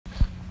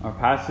Our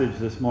passage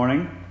this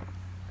morning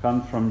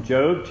comes from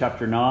Job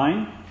chapter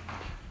 9.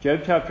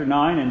 Job chapter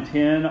 9 and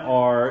 10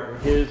 are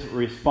his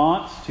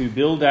response to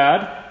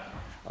Bildad,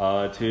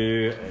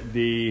 to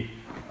the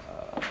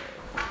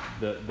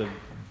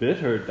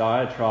bitter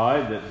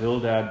diatribe that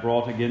Bildad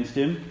brought against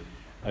him.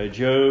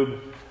 Job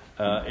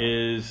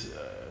is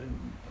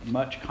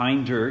much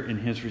kinder in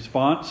his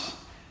response,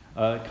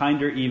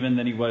 kinder even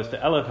than he was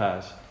to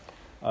Eliphaz.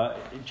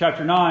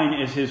 Chapter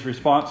 9 is his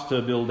response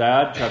to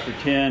Bildad. Chapter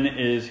 10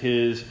 is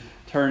his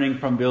turning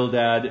from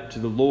Bildad to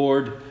the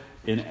Lord,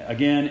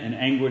 again in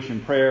anguish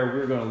and prayer.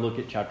 We're going to look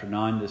at chapter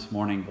 9 this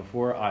morning.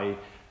 Before I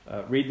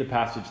read the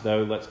passage,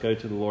 though, let's go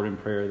to the Lord in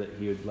prayer that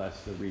he would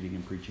bless the reading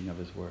and preaching of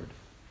his word.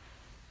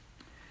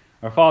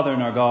 Our Father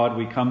and our God,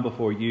 we come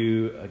before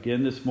you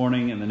again this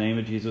morning in the name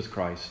of Jesus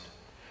Christ.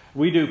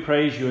 We do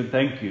praise you and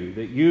thank you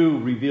that you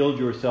revealed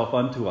yourself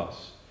unto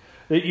us,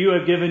 that you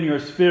have given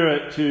your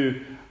Spirit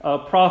to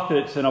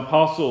prophets and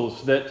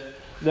apostles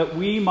that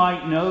we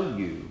might know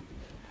you.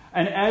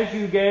 And as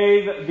you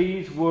gave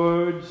these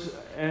words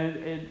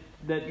and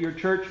that your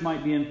church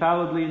might be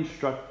infallibly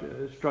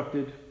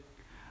instructed,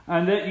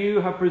 and that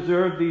you have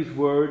preserved these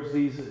words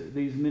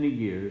these many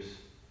years,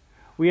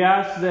 we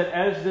ask that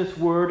as this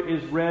word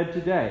is read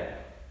today,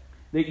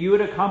 that you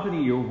would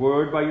accompany your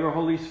word by your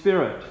Holy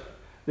Spirit,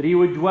 that he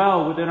would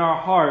dwell within our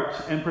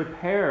hearts and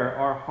prepare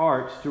our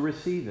hearts to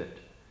receive it,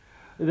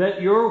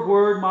 that your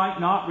word might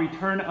not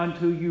return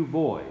unto you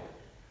void,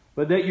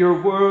 but that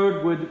your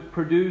word would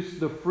produce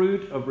the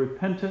fruit of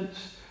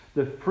repentance,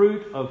 the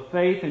fruit of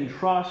faith and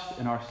trust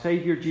in our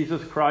Savior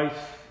Jesus Christ,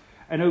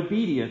 and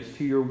obedience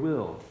to your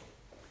will.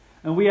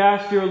 And we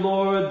ask, dear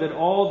Lord, that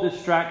all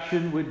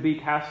distraction would be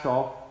cast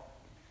off.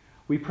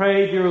 We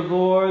pray, dear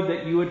Lord,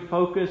 that you would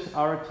focus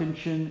our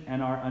attention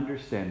and our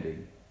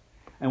understanding.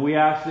 And we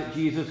ask that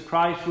Jesus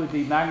Christ would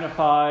be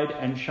magnified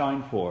and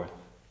shine forth,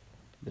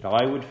 that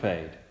I would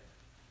fade.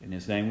 In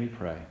his name we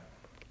pray.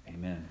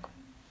 Amen.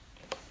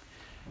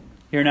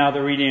 Hear now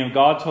the reading of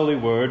God's holy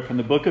word from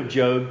the book of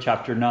Job,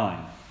 chapter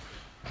 9.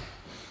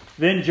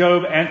 Then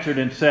Job answered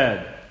and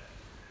said,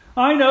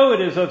 I know it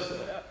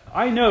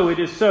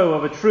is so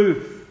of a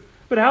truth,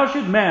 but how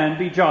should man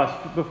be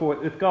just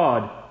with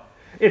God?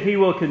 If he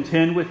will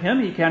contend with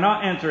him, he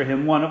cannot answer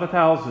him 1 of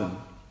 1,000.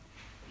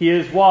 He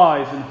is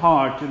wise in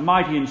heart and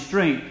mighty in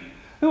strength.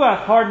 Who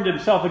hath hardened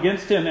himself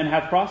against him and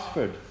hath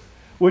prospered?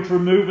 Which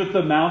removeth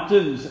the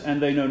mountains, and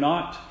they know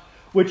not,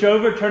 which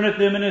overturneth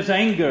them in his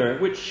anger,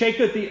 which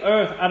shaketh the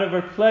earth out of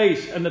her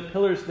place, and the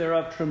pillars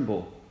thereof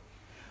tremble,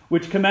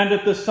 which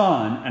commandeth the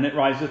sun, and it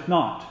riseth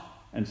not,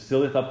 and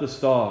stilleth up the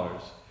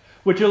stars,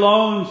 which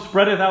alone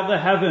spreadeth out the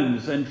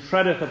heavens, and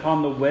treadeth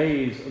upon the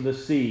waves of the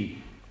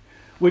sea,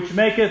 which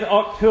maketh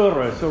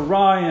Arcturus,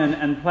 Orion,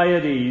 and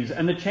Pleiades,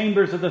 and the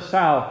chambers of the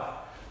south,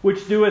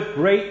 which doeth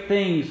great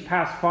things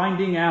past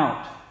finding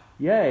out,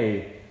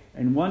 yea,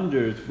 and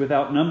wonders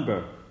without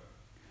number.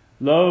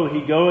 Lo,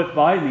 he goeth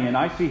by me, and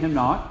I see him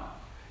not.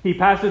 He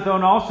passeth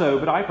on also,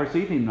 but I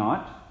perceive him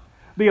not.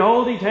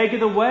 Behold, he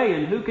taketh away,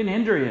 and who can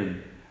hinder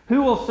him?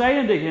 Who will say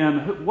unto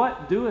him,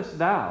 What doest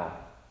thou?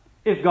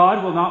 If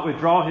God will not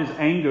withdraw his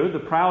anger, the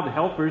proud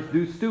helpers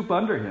do stoop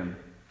under him.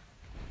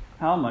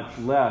 How much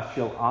less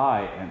shall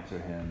I answer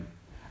him,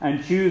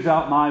 and choose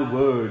out my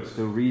words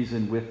to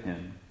reason with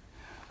him?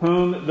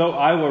 Whom, though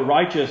I were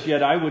righteous,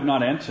 yet I would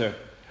not answer,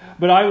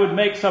 but I would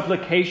make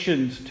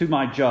supplications to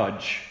my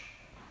judge.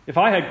 If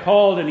I had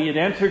called and he had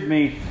answered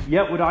me,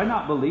 yet would I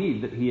not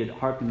believe that he had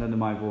hearkened unto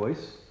my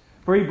voice?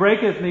 For he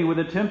breaketh me with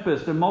a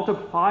tempest, and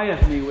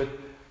multiplieth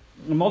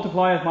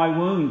my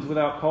wounds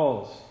without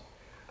cause.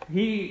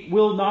 He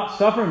will not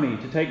suffer me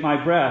to take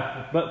my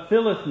breath, but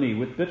filleth me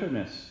with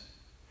bitterness.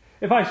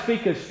 If I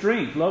speak of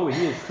strength, lo,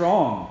 he is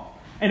strong.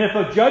 And if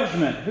of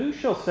judgment, who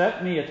shall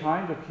set me a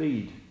time to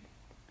plead?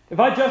 If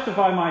I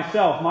justify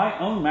myself, my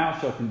own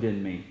mouth shall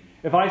condemn me.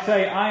 If I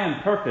say, I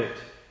am perfect,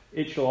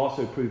 it shall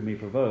also prove me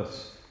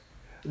perverse.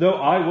 Though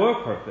I were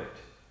perfect,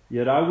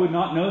 yet I would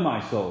not know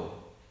my soul.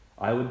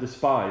 I would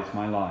despise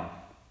my life.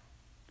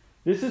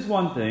 This is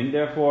one thing,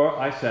 therefore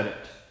I said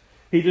it.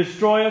 He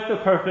destroyeth the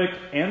perfect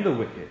and the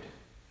wicked.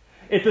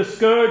 If the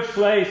scourge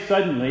slay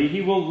suddenly,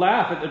 he will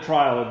laugh at the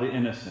trial of the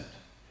innocent.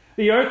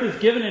 The earth is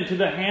given into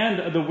the hand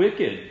of the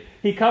wicked.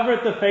 He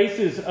covereth the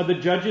faces of the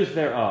judges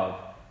thereof.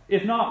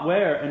 If not,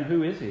 where and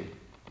who is he?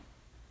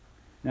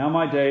 Now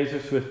my days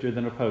are swifter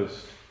than a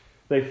post.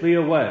 They flee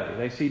away,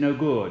 they see no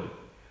good.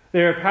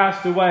 They are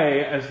passed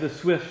away as the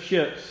swift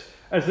ships,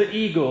 as the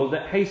eagle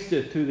that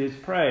hasteth to his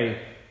prey.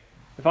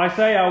 If I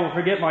say I will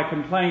forget my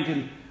complaint,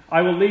 and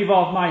I will leave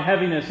off my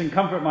heaviness and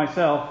comfort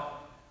myself,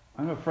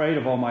 I am afraid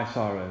of all my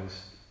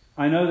sorrows.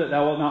 I know that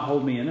thou wilt not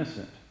hold me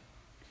innocent.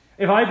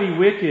 If I be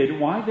wicked,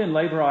 why then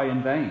labor I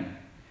in vain?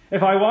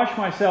 If I wash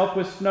myself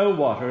with snow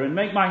water, and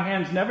make my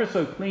hands never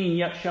so clean,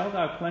 yet shalt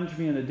thou plunge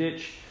me in a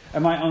ditch,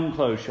 and my own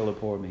clothes shall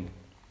abhor me.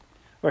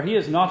 For he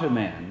is not a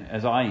man,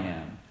 as I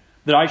am,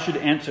 that I should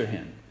answer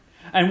him,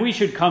 and we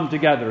should come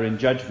together in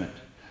judgment.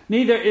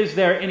 Neither is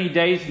there any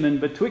daysman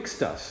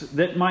betwixt us,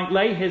 that might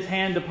lay his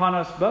hand upon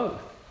us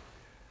both.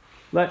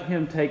 Let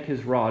him take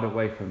his rod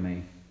away from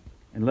me,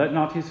 and let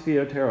not his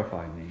fear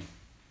terrify me.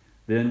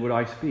 Then would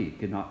I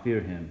speak and not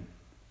fear him.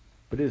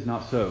 But it is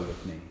not so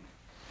with me.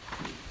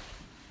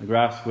 The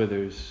grass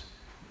withers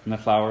and the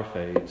flower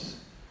fades,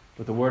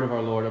 but the word of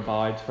our Lord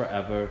abides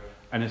forever.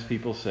 And his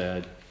people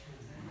said,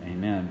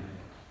 Amen.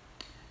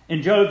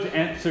 In Job's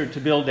answer to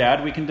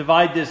Bildad, we can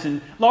divide this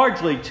in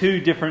largely two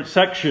different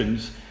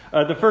sections.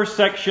 The first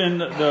section,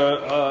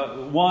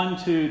 the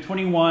 1 to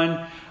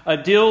 21,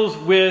 deals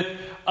with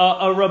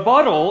a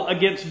rebuttal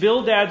against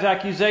Bildad's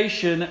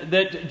accusation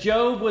that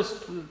Job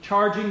was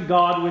charging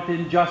God with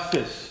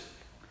injustice.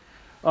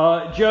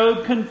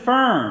 Job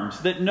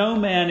confirms that no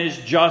man is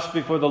just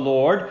before the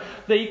Lord,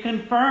 that he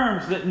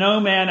confirms that no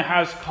man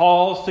has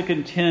cause to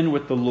contend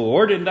with the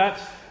Lord, and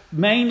that's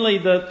mainly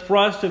the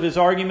thrust of his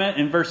argument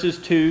in verses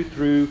 2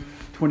 through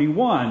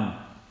 21.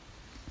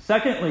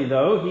 Secondly,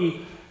 though,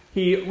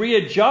 he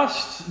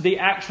readjusts the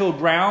actual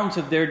grounds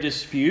of their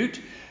dispute.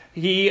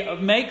 He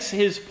makes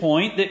his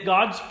point that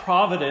God's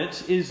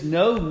providence is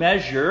no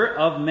measure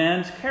of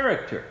man's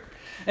character.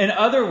 In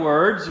other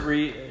words,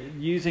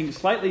 using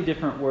slightly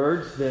different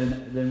words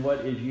than what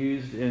is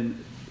used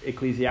in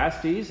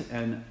Ecclesiastes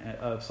and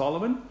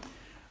Solomon,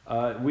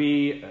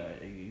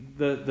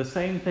 the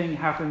same thing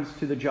happens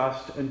to the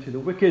just and to the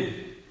wicked.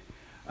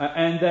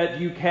 And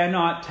that you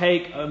cannot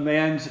take a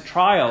man's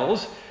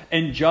trials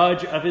and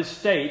judge of his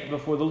state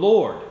before the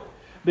Lord.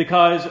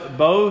 Because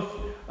both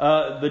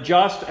the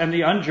just and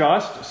the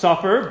unjust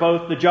suffer,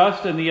 both the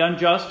just and the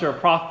unjust are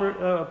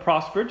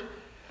prospered.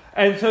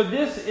 And so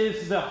this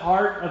is the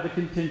heart of the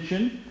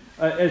contention,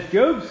 as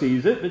Job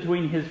sees it,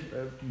 between his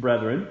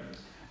brethren.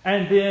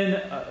 And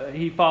then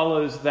he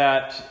follows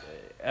that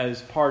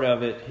as part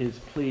of it, his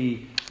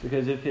plea,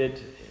 because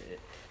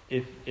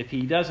if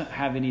he doesn't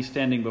have any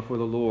standing before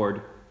the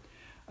Lord,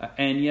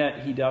 and yet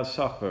he does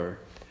suffer,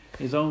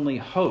 his only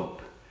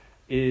hope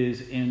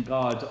is in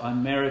God's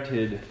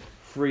unmerited,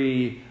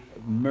 free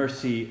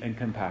mercy and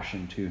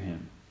compassion to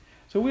him.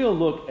 So we'll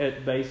look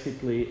at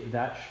basically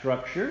that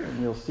structure,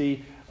 and we'll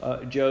see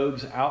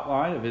Job's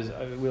outline of his.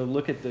 We'll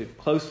look at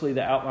closely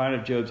the outline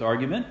of Job's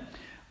argument,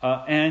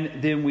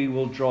 and then we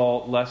will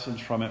draw lessons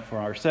from it for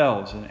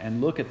ourselves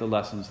and look at the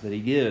lessons that he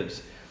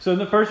gives. So in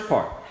the first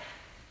part,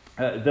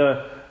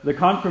 the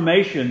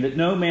confirmation that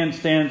no man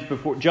stands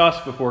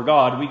just before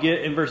God, we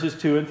get in verses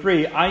 2 and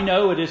 3. I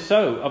know it is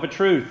so, of a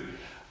truth.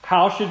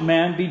 How should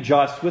man be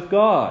just with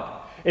God?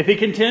 If he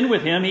contend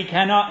with him, he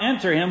cannot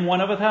answer him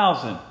 1 of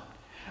 1,000.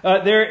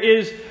 There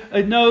is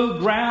no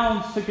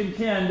grounds to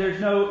contend. There's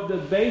the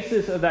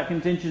basis of that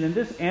contention. And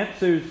this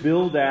answers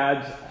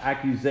Bildad's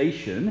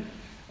accusation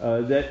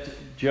that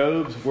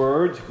Job's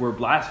words were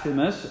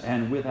blasphemous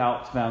and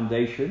without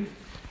foundation.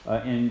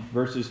 In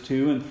verses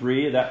 2 and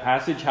 3 of that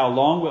passage, how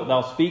long wilt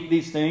thou speak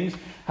these things?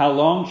 How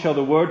long shall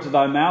the words of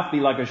thy mouth be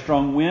like a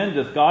strong wind?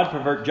 Doth God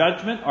pervert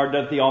judgment, or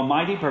doth the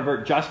Almighty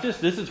pervert justice?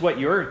 This is what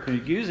you're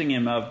accusing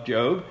him of,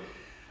 Job.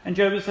 And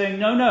Job is saying,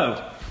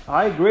 no,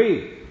 I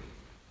agree.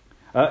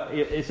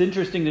 It's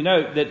interesting to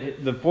note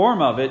that the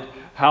form of it,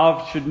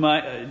 how should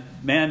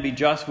man be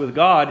just with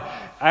God,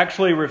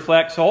 actually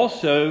reflects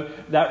also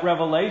that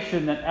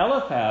revelation that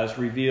Eliphaz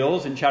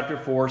reveals in chapter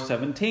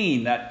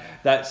 4:17.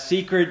 That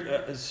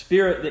secret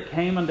spirit that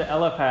came unto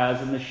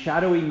Eliphaz in the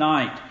shadowy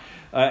night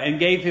and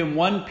gave him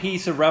one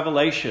piece of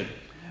revelation,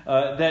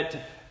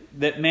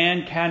 that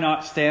man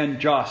cannot stand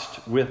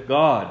just with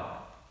God.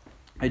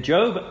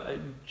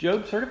 Job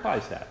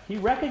certifies that. He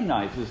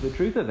recognizes the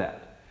truth of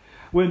that.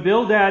 When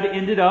Bildad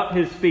ended up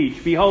his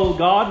speech, behold,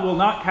 God will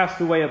not cast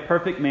away a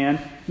perfect man,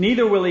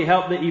 neither will he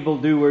help the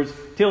evildoers,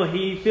 till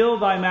he fill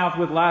thy mouth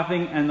with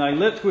laughing and thy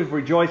lips with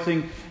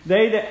rejoicing.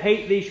 They that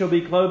hate thee shall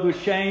be clothed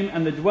with shame,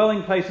 and the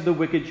dwelling place of the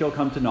wicked shall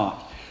come to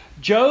naught.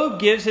 Job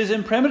gives his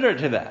imprimatur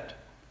to that.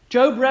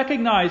 Job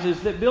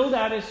recognizes that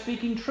Bildad is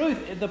speaking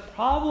truth. The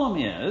problem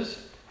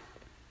is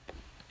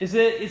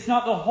that it's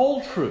not the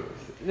whole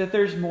truth, that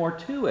there's more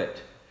to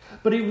it.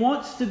 But he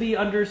wants to be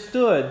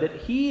understood that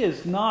he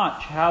is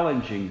not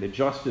challenging the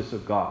justice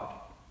of God.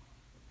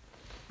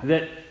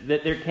 That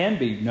there can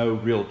be no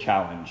real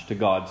challenge to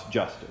God's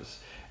justice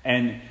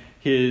and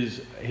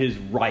his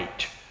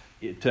right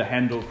to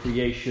handle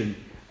creation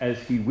as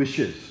he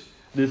wishes.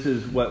 This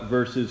is what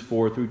verses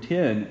 4 through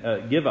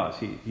 10 give us.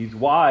 He's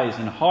wise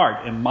in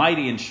heart and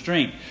mighty in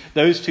strength.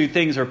 Those two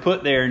things are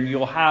put there, and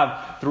you'll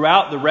have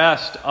throughout the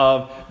rest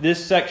of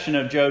this section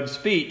of Job's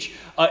speech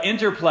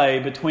interplay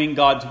between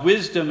God's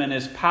wisdom and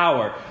his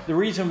power. The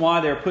reason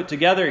why they're put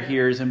together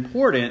here is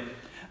important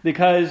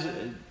because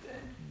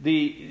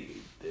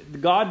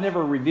God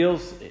never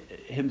reveals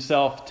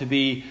himself to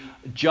be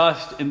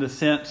just in the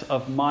sense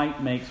of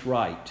might makes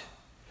right.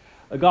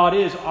 God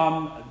is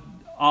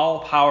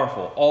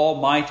all-powerful,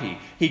 almighty.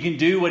 He can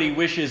do what he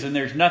wishes, and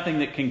there's nothing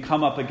that can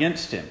come up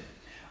against him.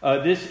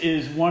 This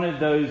is one of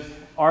those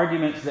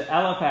arguments that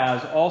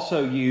Eliphaz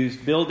also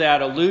used.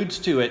 Bildad alludes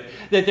to it,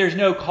 that there's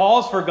no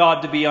cause for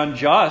God to be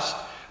unjust,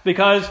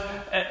 because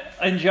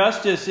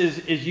injustice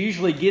is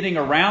usually getting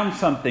around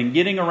something,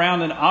 getting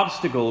around an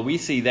obstacle. We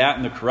see that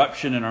in the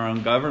corruption in our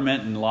own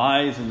government and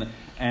lies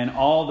and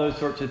all those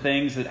sorts of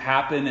things that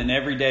happen in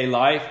everyday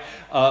life,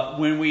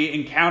 when we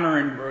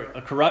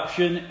encounter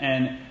corruption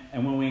and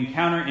when we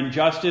encounter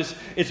injustice,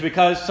 it's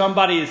because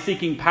somebody is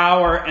seeking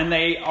power and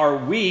they are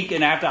weak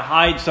and have to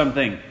hide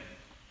something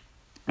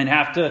and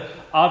have to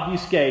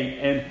obfuscate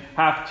and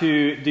have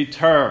to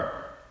deter.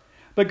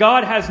 But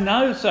God has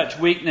no such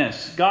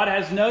weakness. God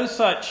has no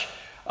such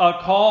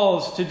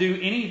cause to do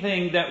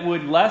anything that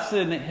would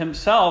lessen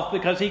himself,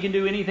 because he can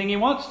do anything he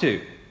wants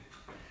to.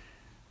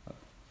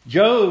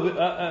 Job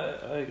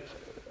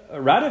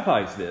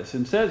ratifies this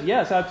and says,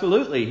 yes,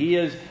 absolutely. He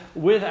is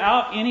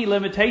without any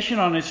limitation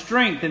on his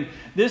strength. And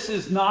this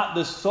is not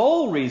the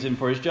sole reason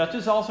for his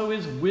justice. Also,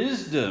 his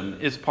wisdom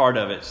is part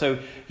of it. So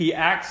he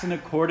acts in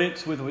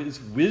accordance with his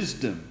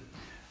wisdom.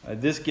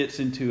 This gets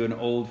into an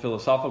old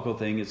philosophical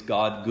thing. Is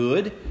God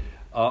good?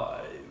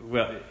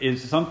 Well,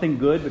 is something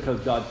good because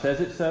God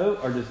says it so?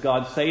 Or does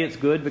God say it's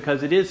good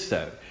because it is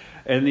so?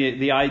 And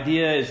the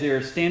idea is there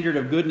a standard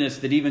of goodness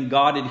that even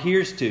God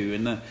adheres to.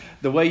 And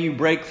the way you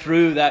break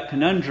through that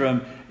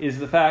conundrum is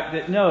the fact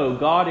that no,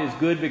 God is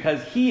good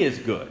because he is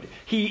good.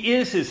 He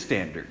is his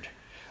standard.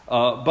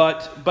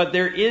 But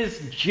there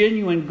is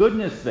genuine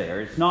goodness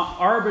there. It's not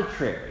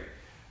arbitrary.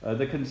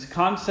 The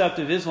concept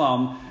of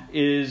Islam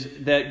is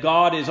that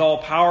God is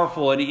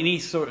all-powerful, and any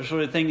sort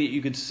of thing that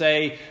you could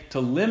say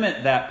to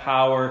limit that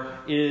power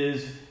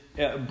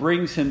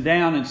brings him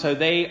down. And so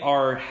they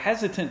are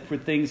hesitant for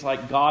things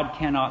like God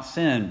cannot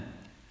sin.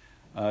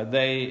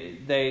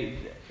 They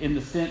in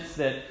the sense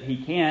that he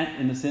can't,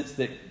 in the sense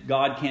that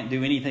God can't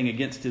do anything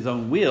against his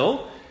own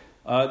will,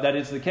 that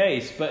is the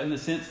case. But in the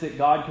sense that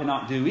God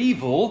cannot do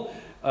evil,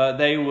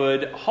 they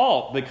would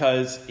halt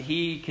because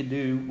he can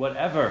do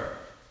whatever.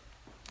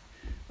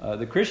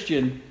 The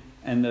Christian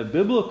and the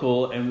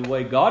biblical and the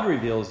way God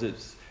reveals it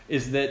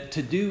is that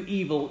to do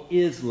evil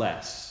is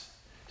less.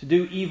 To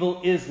do evil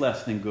is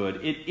less than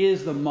good. It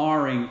is the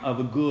marring of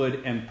a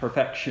good and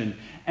perfection.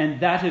 And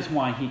that is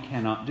why he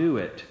cannot do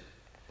it.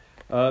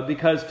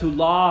 Because to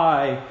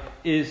lie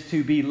is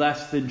to be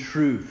less than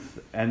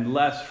truth and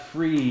less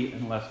free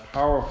and less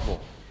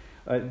powerful.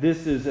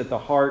 This is at the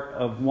heart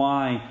of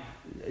why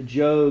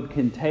Job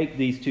can take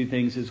these two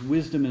things, his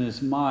wisdom and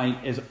his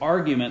might, as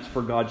arguments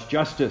for God's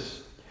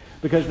justice.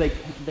 Because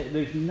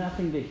there's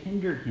nothing to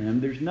hinder him.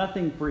 There's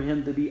nothing for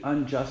him to be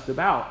unjust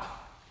about.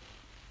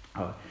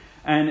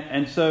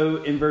 And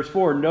so in verse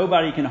 4,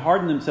 nobody can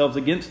harden themselves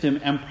against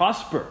him and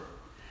prosper.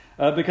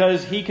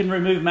 Because he can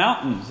remove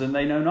mountains and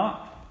they know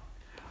not.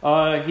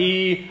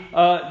 He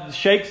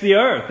shakes the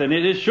earth and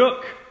it is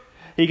shook.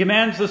 He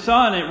commands the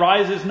sun, it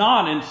rises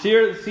not, and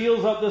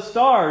seals up the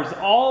stars.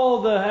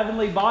 All the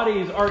heavenly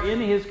bodies are in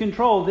his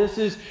control.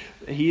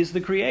 He is the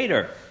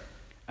creator.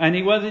 And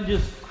he wasn't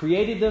just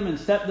created them and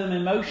set them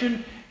in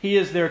motion. He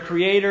is their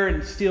creator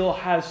and still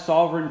has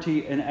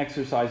sovereignty and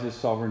exercises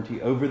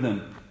sovereignty over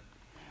them.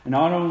 And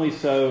not only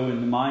so in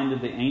the mind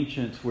of the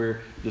ancients,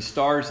 where the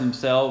stars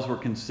themselves were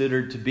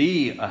considered to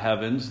be a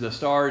heavens, the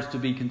stars to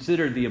be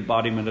considered the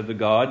embodiment of the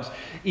gods,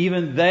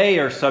 even they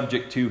are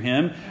subject to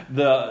him.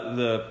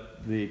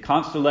 The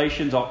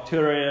constellations,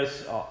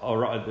 Arcturus,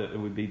 it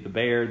would be the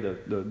bear,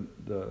 the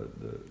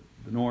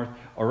north,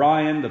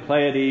 Orion, the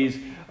Pleiades,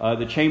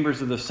 the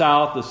chambers of the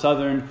south, the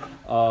southern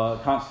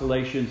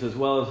constellations, as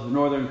well as the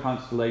northern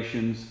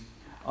constellations.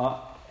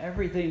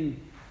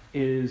 Everything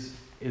is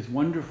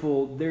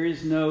wonderful.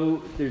 There's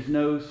no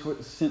sort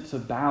of sense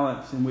of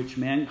balance in which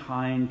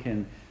mankind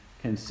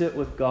can sit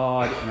with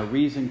God in a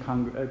reasoned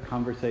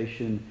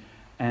conversation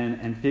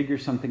and figure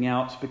something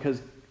out,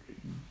 because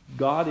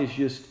God is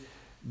just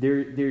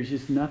there's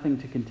just nothing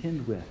to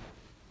contend with.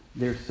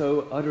 They're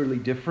so utterly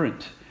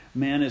different.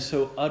 Man is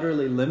so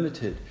utterly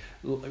limited.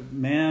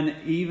 Man,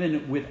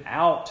 even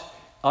without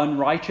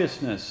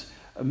unrighteousness,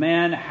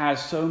 man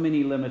has so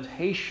many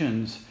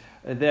limitations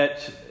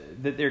that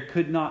there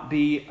could not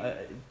be,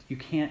 you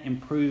can't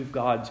improve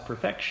God's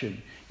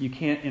perfection. You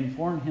can't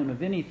inform him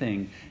of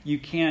anything. You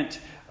can't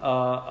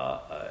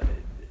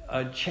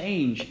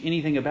change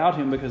anything about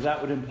him, because that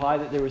would imply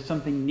that there was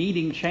something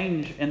needing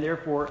change and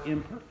therefore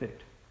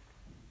imperfect.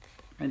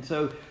 And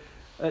so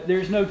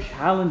there's no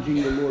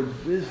challenging the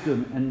Lord's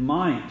wisdom and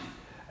might.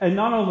 And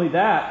not only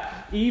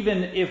that,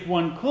 even if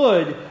one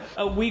could,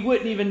 we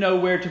wouldn't even know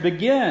where to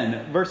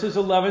begin. Verses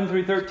 11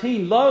 through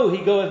 13, Lo,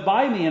 he goeth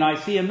by me, and I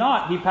see him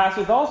not. He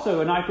passeth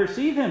also, and I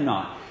perceive him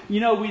not. We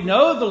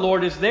know the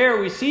Lord is there.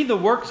 We see the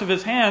works of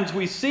his hands.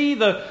 We see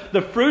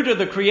the fruit of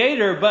the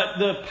Creator, but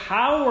the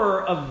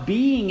power of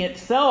being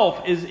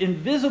itself is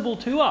invisible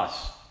to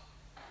us.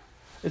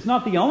 It's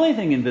not the only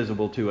thing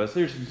invisible to us.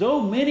 There's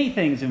so many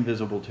things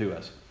invisible to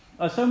us.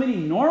 So many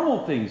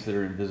normal things that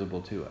are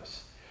invisible to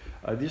us.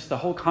 Just the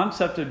whole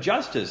concept of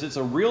justice. It's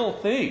a real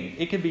thing.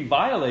 It can be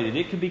violated.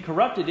 It can be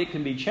corrupted. It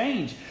can be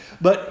changed.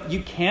 But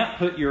you can't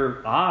put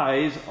your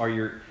eyes or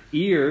your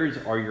ears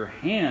or your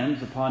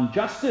hands upon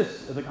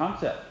justice as a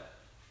concept.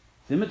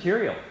 It's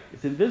immaterial.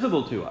 It's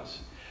invisible to us.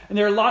 And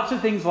there are lots of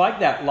things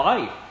like that.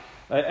 Life.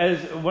 As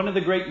one of the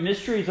great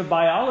mysteries of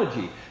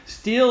biology,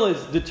 steel is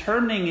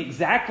determining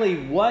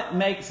exactly what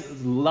makes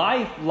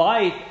life,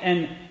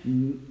 and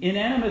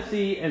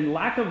inanimacy and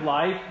lack of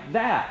life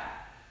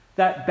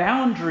that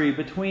boundary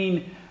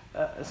between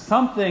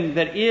something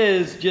that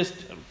is just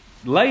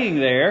laying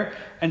there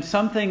and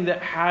something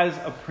that has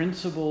a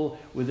principle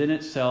within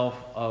itself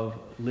of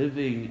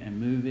living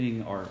and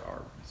moving, or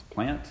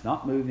plants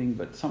not moving,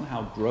 but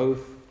somehow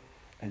growth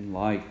and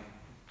life.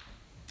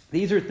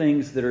 These are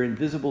things that are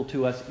invisible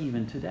to us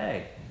even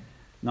today,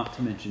 not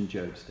to mention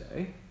Job's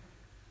day.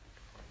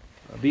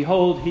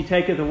 Behold, he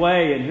taketh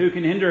away, and who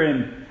can hinder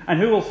him?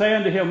 And who will say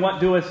unto him, what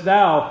doest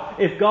thou?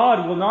 If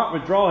God will not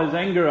withdraw his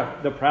anger,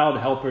 the proud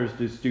helpers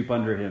do stoop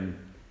under him.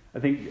 I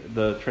think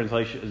the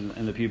translation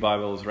in the Pew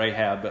Bible is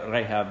Rahab, but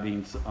Rahab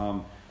means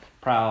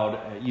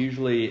proud.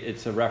 Usually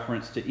it's a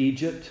reference to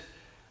Egypt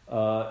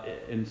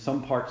in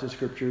some parts of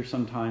Scripture,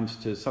 sometimes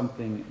to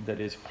something that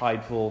is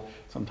prideful,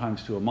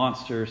 sometimes to a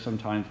monster,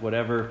 sometimes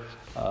whatever.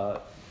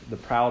 The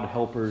proud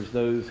helpers,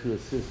 those who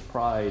assist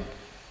pride,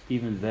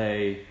 even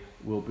they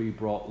will be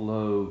brought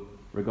low,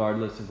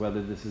 regardless of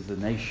whether this is a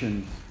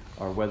nation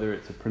or whether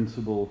it's a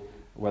principle,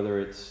 whether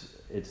it's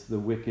the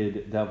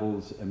wicked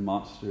devils and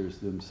monsters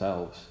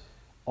themselves.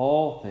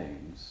 All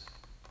things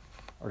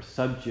are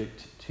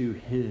subject to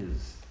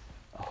his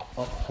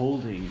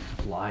upholding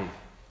life.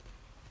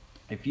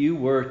 If you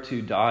were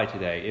to die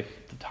today,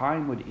 if the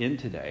time would end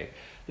today,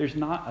 there's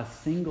not a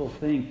single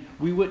thing.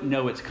 We wouldn't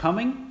know it's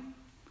coming,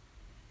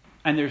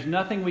 and there's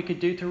nothing we could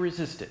do to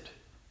resist it.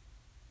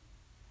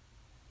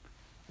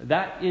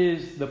 That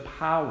is the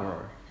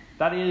power.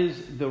 That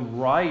is the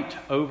right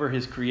over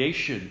his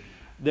creation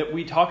that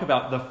we talk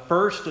about, the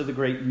first of the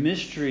great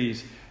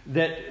mysteries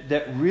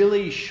that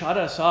really shut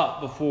us up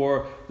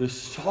before the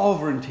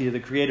sovereignty of the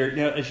Creator.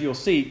 Now, as you'll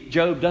see,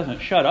 Job doesn't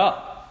shut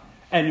up.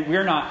 And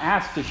we're not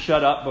asked to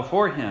shut up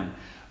before him.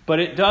 But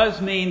it does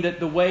mean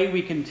that the way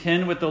we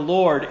contend with the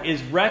Lord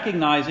is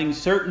recognizing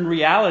certain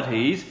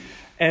realities.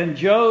 And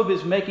Job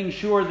is making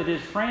sure that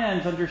his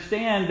friends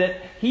understand that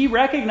he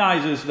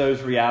recognizes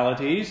those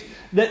realities,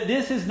 that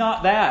this is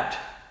not that.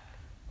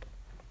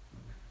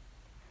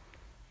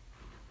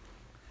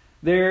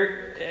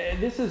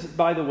 This is,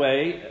 by the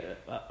way,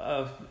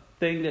 a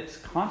thing that's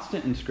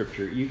constant in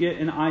Scripture. You get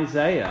in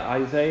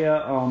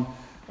Isaiah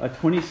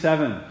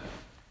 27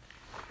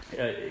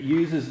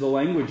 uses the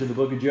language of the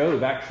book of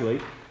Job, actually,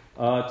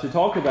 to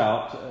talk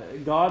about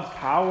God's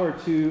power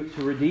to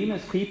redeem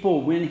his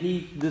people when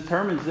he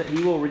determines that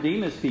he will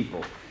redeem his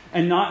people.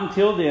 And not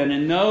until then.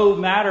 And no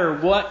matter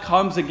what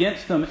comes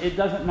against them, it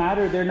doesn't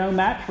matter. They're no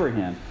match for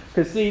him.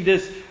 Because see,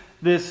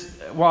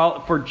 while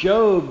for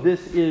Job,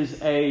 this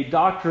is a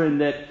doctrine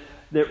that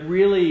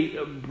really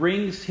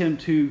brings him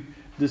to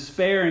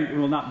despair,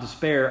 well, not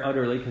despair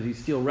utterly because he's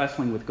still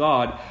wrestling with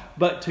God,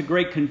 but to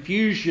great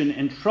confusion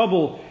and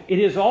trouble. It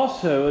is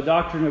also a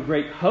doctrine of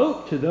great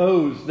hope to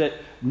those that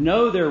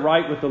know they're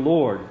right with the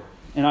Lord.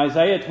 In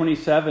Isaiah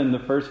 27, the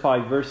first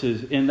 5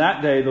 verses, in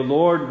that day the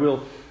Lord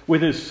will,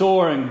 with his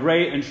sore and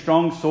great and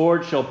strong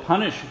sword, shall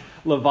punish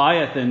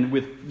Leviathan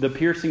with the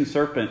piercing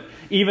serpent,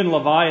 even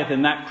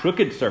Leviathan, that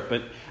crooked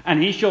serpent,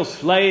 and he shall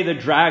slay the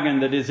dragon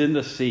that is in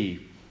the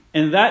sea.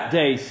 In that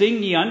day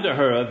sing ye unto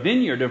her a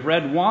vineyard of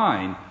red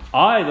wine.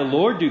 I, the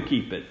Lord, do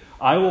keep it.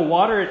 I will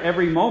water it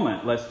every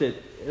moment, lest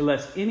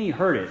any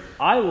hurt it.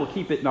 I will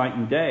keep it night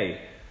and day.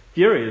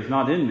 Fury is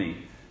not in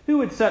me. Who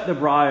would set the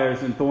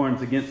briars and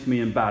thorns against me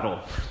in battle?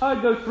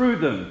 I'd go through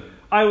them.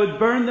 I would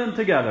burn them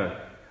together.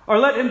 Or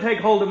let him take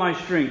hold of my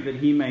strength, that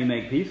he may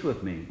make peace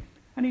with me.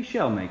 And he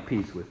shall make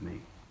peace with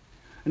me.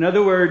 In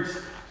other words,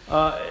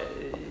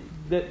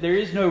 there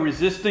is no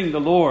resisting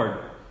the Lord.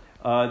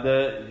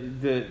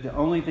 The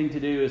only thing to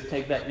do is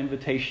take that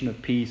invitation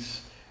of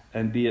peace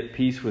and be at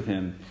peace with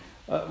him.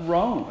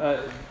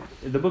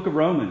 The book of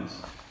Romans,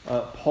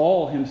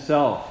 Paul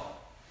himself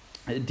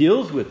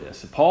deals with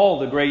this. Paul,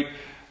 the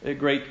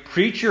great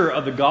preacher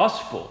of the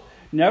gospel,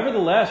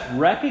 nevertheless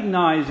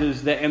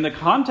recognizes that in the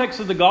context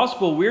of the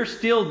gospel, we're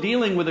still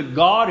dealing with a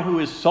God who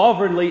is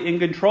sovereignly in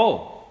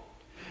control.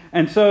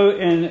 And so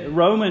in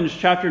Romans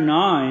chapter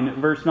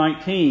 9, verse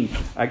 19,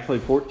 actually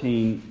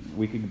 14,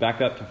 we could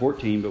back up to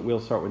 14, but we'll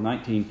start with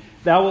 19.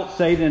 Thou wilt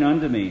say then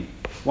unto me,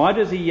 why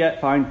does he yet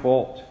find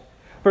fault?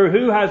 For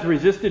who has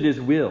resisted his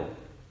will?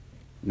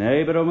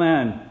 Nay, but, O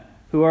man,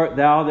 who art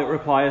thou that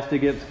repliest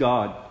against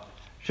God?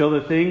 Shall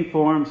the thing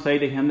formed say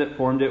to him that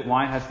formed it,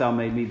 why hast thou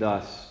made me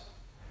thus?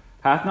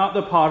 Hath not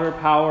the potter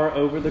power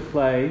over the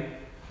clay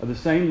of the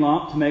same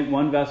lump to make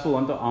one vessel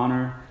unto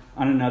honor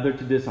and another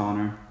to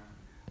dishonor?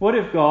 What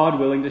if God,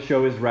 willing to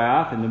show his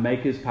wrath and to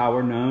make his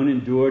power known,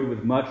 endured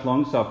with much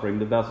long-suffering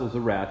the vessels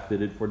of wrath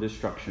fitted for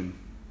destruction,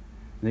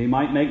 that he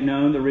might make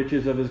known the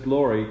riches of his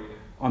glory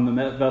on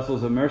the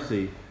vessels of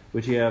mercy,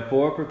 which he hath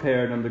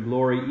prepared unto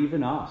glory,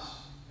 even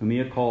us, whom he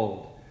hath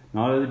called,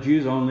 not of the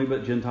Jews only,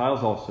 but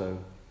Gentiles also.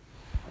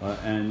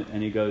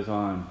 And he goes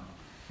on,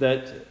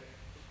 that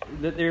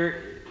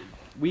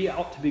we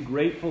ought to be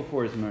grateful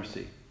for his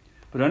mercy.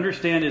 But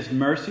understand, his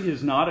mercy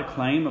is not a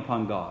claim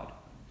upon God.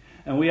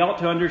 And we ought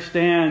to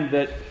understand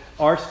that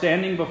our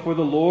standing before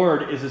the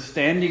Lord is a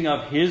standing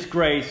of His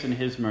grace and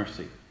His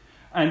mercy,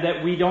 and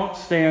that we don't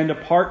stand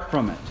apart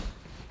from it,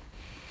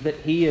 that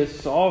He is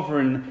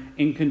sovereign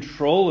in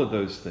control of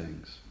those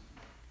things.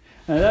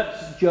 Now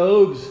that's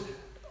Job's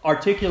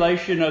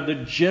articulation of the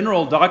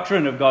general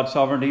doctrine of God's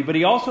sovereignty, but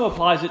he also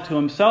applies it to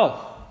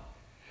himself.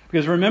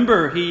 Because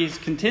remember, he's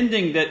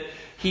contending that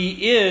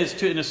he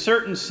is, in a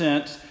certain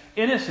sense,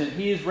 innocent.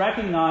 He is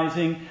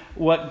recognizing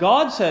what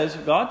God says.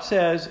 God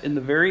says in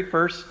the very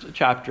first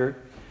chapter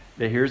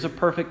that here's a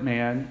perfect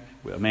man,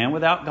 a man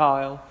without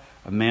guile,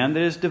 a man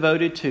that is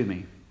devoted to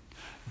me.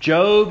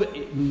 Job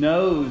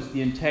knows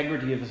the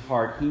integrity of his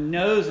heart. He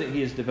knows that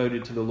he is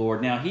devoted to the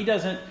Lord. Now, he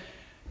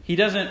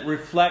doesn't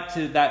reflect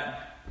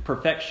that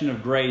perfection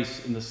of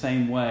grace in the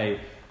same way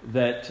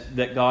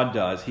that God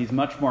does. He's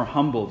much more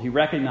humbled. He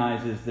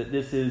recognizes that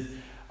this is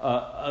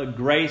a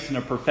grace and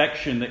a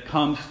perfection that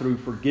comes through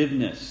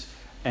forgiveness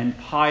and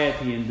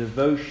piety and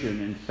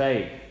devotion and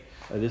faith.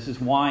 This is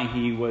why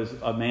he was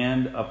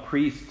a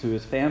priest to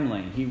his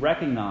family. He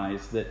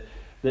recognized that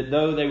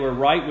though they were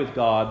right with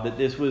God, that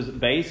this was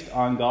based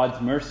on God's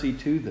mercy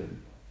to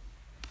them.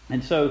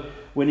 And so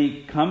when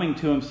he coming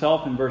to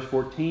himself in verse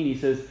 14, he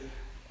says,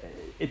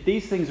 if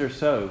these things are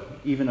so,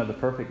 even of the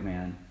perfect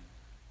man,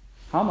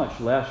 how much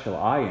less shall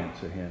I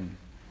answer him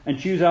and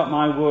choose out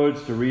my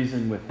words to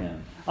reason with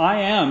him?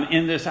 I am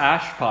in this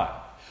ash pile.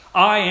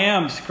 I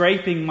am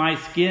scraping my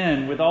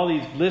skin with all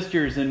these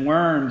blisters and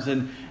worms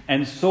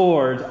and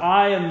sores.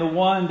 I am the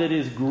one that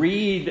is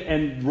grieved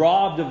and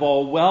robbed of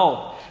all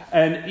wealth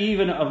and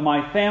even of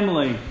my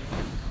family.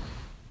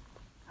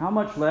 How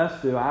much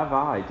less have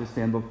I to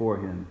stand before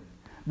him?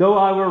 Though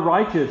I were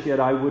righteous, yet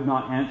I would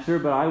not answer,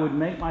 but I would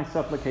make my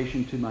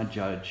supplication to my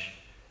judge.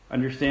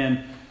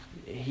 Understand,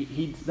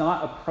 he's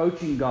not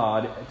approaching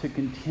God to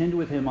contend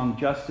with him on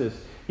justice.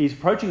 He's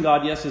approaching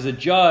God, yes, as a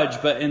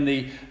judge, but in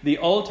the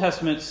Old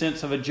Testament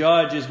sense of a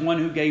judge is one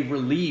who gave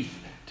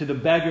relief to the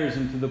beggars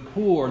and to the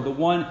poor, the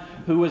one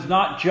who was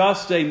not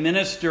just a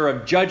minister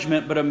of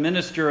judgment, but a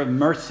minister of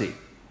mercy.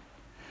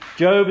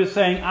 Job is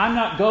saying, I'm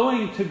not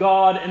going to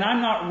God and I'm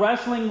not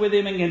wrestling with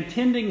him and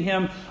contending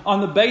him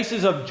on the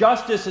basis of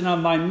justice and of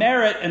my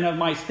merit and of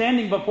my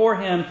standing before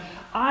him.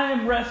 I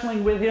am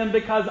wrestling with him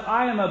because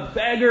I am a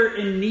beggar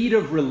in need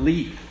of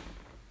relief.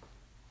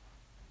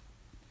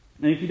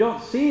 And if you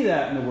don't see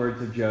that in the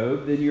words of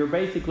Job, then you're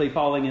basically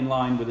falling in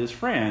line with his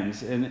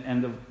friends,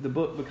 and the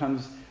book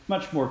becomes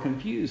much more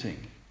confusing.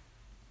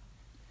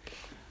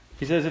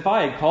 He says, if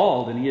I had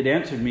called and he had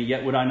answered me,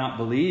 yet would I not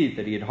believe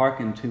that he had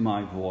hearkened to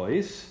my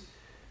voice.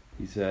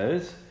 He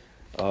says,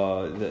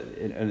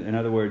 in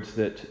other words,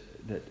 that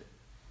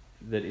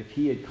if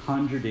he had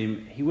conjured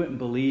him, he wouldn't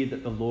believe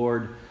that the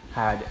Lord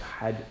had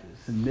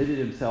submitted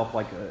himself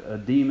like a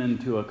demon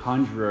to a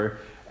conjurer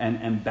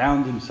and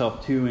bound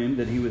himself to him,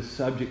 that he was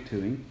subject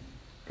to him.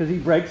 Because he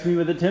breaks me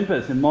with a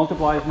tempest and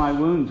multiplies my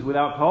wounds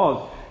without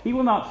cause. He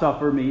will not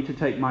suffer me to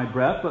take my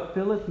breath, but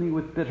filleth me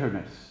with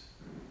bitterness.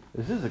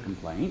 This is a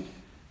complaint,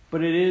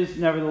 but it is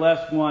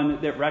nevertheless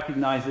one that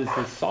recognizes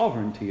his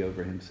sovereignty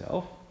over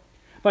himself.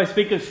 If I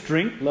speak of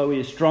strength, lo, he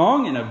is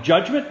strong, and of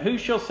judgment, who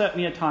shall set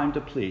me a time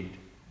to plead?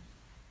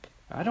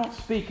 I don't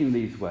speak in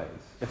these ways.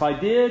 If I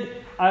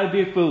did, I would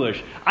be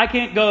foolish. I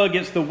can't go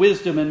against the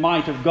wisdom and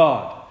might of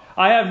God.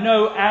 I have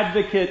no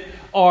advocate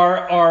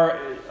or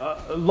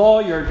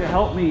lawyer to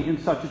help me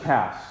in such a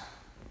task.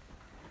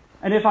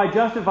 And if I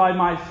justify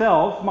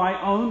myself,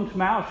 my own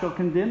mouth shall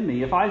condemn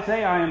me. If I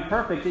say I am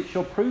perfect, it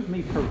shall prove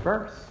me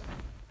perverse.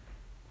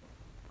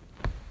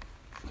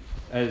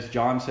 As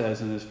John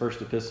says in his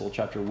first epistle,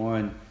 chapter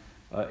 1,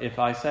 if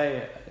I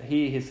say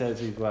he says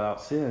he's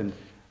without sin,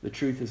 the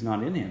truth is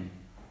not in him.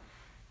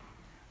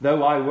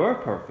 Though I were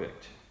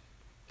perfect,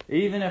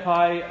 even if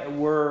I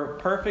were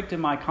perfect in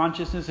my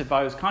consciousness, if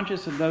I was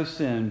conscious of no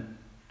sin,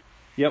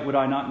 yet would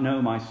I not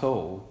know my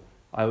soul,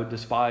 I would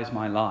despise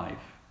my life.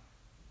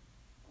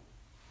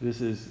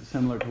 This is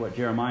similar to what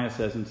Jeremiah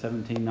says in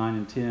 17:9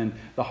 and 10.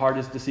 The heart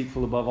is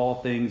deceitful above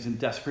all things and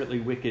desperately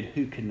wicked.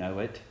 Who can know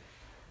it?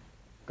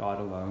 God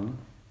alone.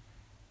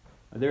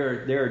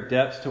 There are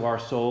depths to our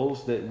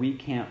souls that we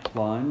can't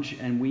plunge,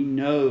 and we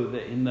know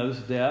that in those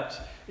depths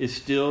is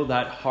still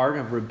that heart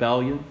of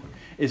rebellion,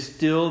 is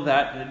still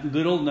that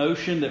little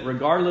notion that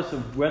regardless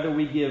of whether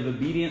we give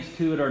obedience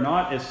to it or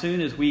not, as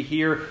soon as we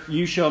hear,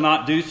 you shall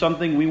not do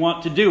something, we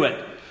want to do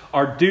it.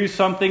 Or do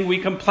something, we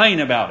complain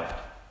about it.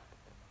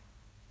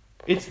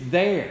 It's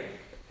there.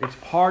 It's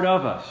part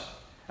of us.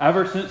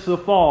 Ever since the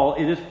fall,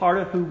 it is part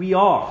of who we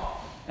are.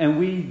 And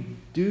we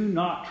do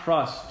not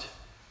trust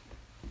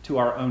to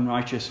our own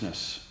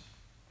righteousness.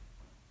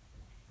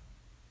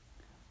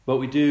 But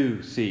we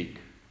do seek,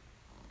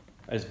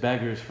 as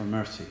beggars for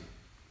mercy,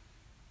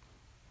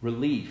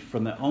 relief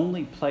from the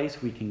only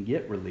place we can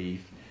get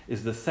relief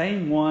is the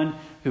same one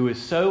who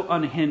is so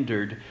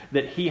unhindered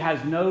that he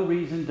has no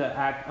reason to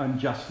act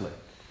unjustly.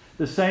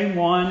 The same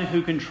one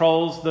who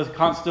controls the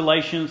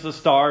constellations, the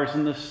stars,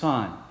 and the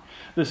sun.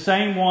 the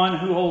same one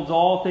who holds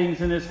all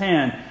things in his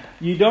hand.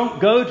 You don't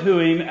go to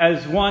him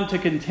as one to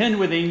contend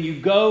with him. You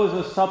go as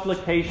a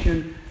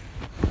supplication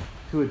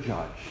to a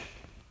judge,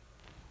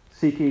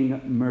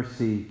 seeking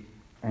mercy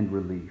and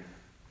relief.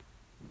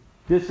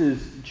 This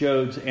is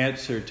Job's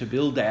answer to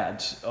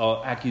Bildad's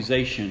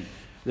accusation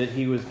that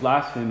he was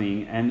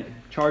blaspheming and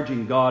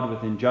charging God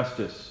with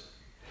injustice.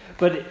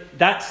 But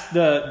that's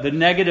the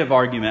negative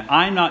argument.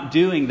 I'm not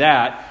doing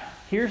that.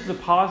 Here's the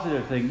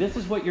positive thing. This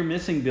is what you're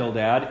missing,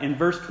 Bildad, in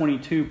verse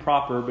 22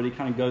 proper, but he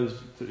kind of goes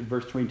to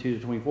verse 22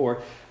 to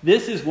 24.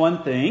 This is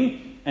one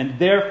thing, and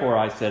therefore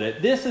I said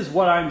it. This is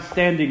what I'm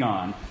standing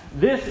on.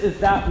 This is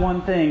that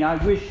one thing I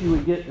wish you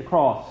would get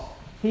across.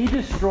 He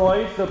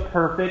destroys the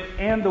perfect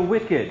and the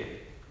wicked.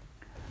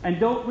 And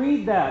don't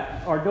read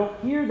that, or don't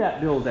hear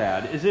that,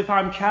 Bildad, as if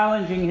I'm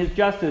challenging his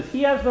justice.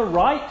 He has the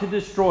right to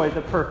destroy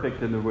the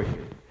perfect and the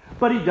wicked.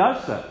 But he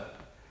does so.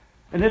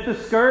 And if the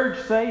scourge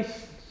slays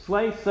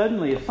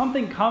suddenly, if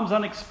something comes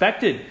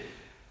unexpected,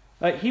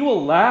 he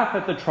will laugh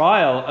at the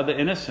trial of the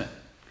innocent.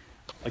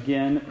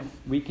 Again,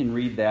 we can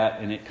read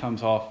that and it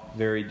comes off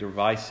very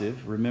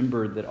divisive.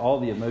 Remember that all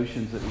the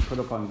emotions that we put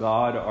upon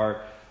God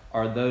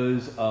are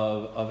those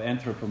of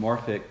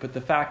anthropomorphic. But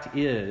the fact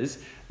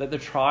is that the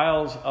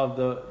trials of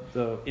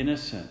the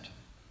innocent,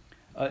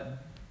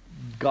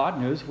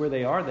 God knows where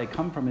they are. They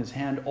come from his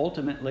hand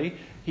ultimately.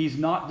 He's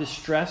not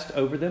distressed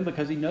over them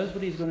because he knows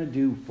what he's going to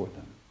do for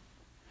them.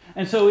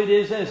 And so it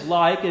is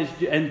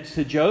and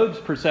to Job's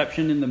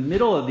perception in the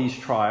middle of these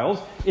trials,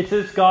 it's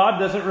as God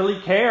doesn't really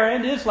care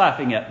and is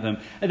laughing at them.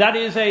 And that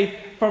is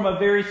from a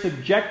very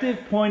subjective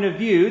point of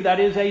view,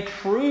 that is a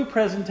true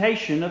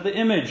presentation of the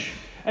image.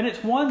 And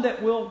it's one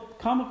that will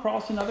come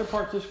across in other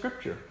parts of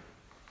Scripture.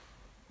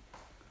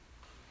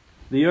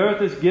 The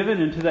earth is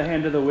given into the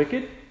hand of the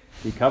wicked.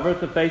 He covereth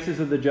the faces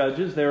of the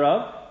judges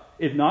thereof.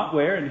 If not,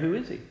 where and who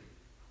is he?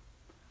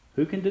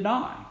 Who can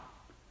deny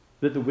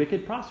that the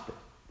wicked prosper?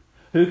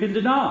 Who can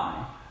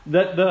deny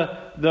that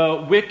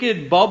the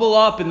wicked bubble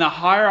up in the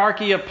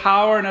hierarchy of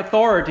power and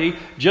authority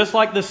just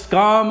like the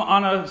scum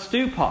on a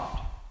stew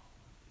pot?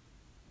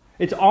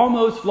 It's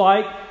almost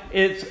like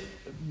it's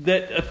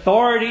that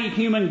authority,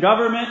 human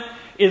government,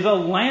 is a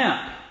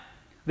lamp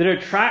that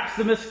attracts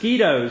the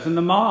mosquitoes and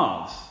the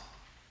moths.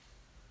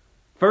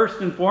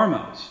 First and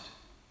foremost,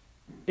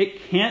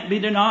 it can't be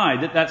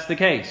denied that that's the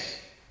case.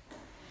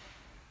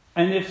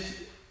 And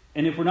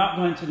if we're not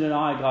going to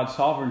deny God's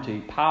sovereignty,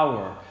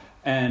 power,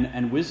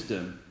 and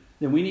wisdom,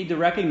 then we need to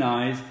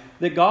recognize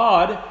that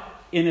God,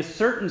 in a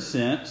certain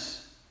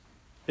sense,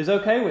 is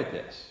okay with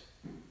this.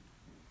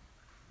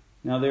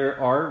 Now, there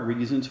are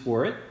reasons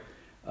for it.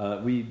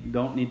 We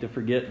don't need to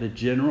forget the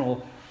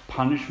general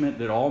punishment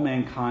that all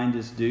mankind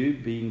is due,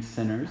 being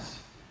sinners,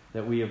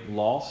 that we have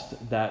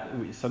lost, that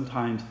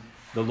sometimes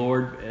the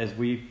Lord, as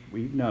we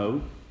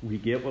know, we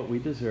get what we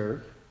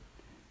deserve.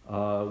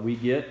 We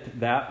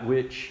get that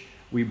which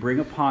we bring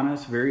upon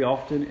us very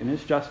often in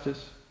his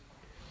justice.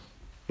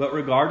 But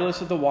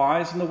regardless of the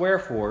whys and the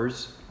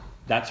wherefores,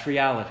 that's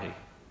reality.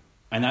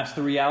 And that's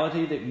the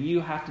reality that you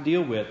have to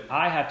deal with,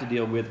 I have to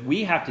deal with,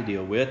 we have to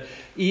deal with,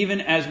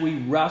 even as we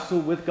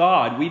wrestle with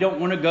God. We don't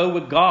want to go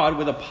with God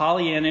with a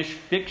Pollyannish,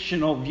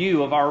 fictional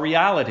view of our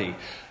reality.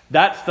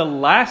 That's the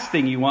last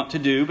thing you want to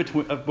do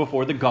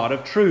before the God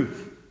of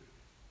truth.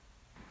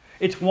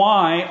 It's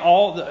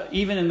why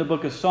even in the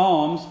book of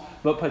Psalms,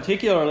 but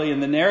particularly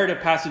in the narrative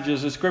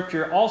passages of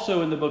Scripture,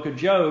 also in the book of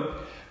Job,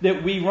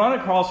 that we run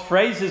across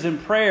phrases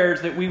and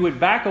prayers that we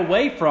would back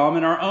away from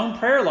in our own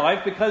prayer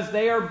life because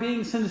they are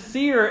being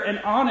sincere and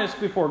honest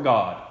before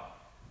God.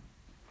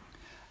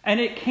 And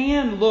it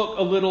can look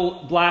a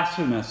little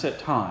blasphemous at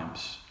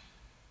times.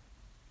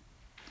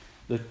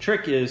 The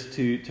trick is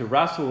to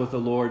wrestle with the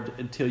Lord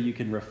until you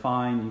can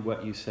refine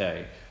what you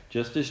say,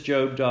 just as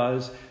Job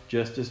does,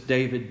 just as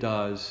David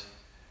does.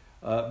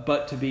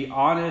 But to be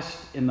honest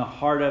in the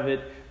heart of it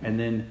and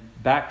then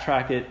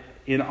backtrack it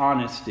in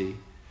honesty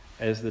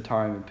as the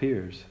time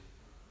appears,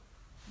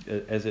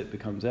 as it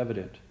becomes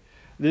evident.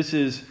 This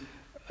is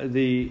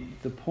the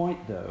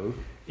point, though,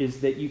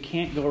 is that you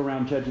can't go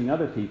around judging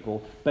other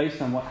people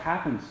based on what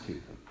happens to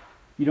them.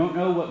 You don't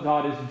know what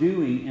God is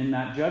doing in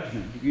that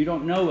judgment. You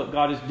don't know what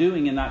God is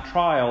doing in that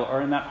trial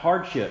or in that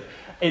hardship.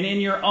 And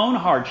in your own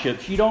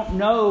hardships, you don't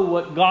know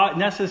what God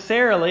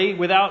necessarily,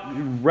 without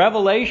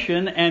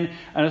revelation and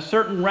a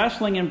certain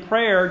wrestling in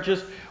prayer,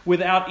 just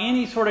without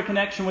any sort of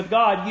connection with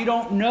God, you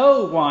don't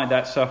know why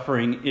that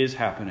suffering is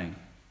happening.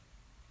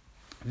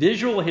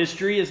 Visual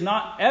history is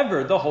not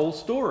ever the whole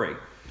story.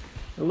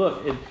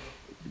 Look,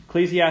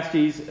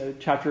 Ecclesiastes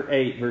chapter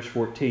 8, verse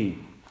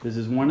 14. This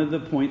is one of the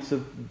points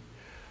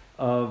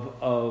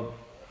of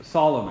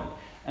Solomon.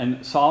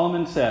 And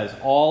Solomon says,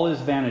 all is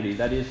vanity,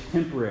 that is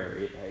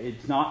temporary.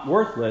 It's not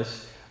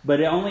worthless, but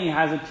it only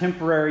has a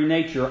temporary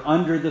nature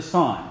under the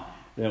sun.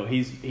 You know,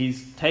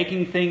 he's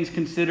taking things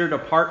considered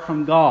apart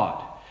from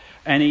God.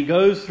 And he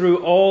goes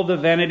through all the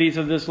vanities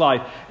of this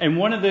life. And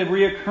one of the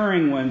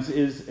reoccurring ones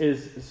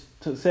is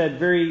said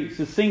very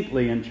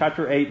succinctly in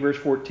chapter 8, verse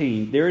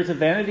 14. There is a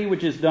vanity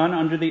which is done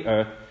under the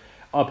earth,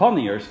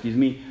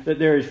 that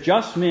there is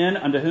just men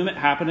unto whom it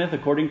happeneth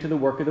according to the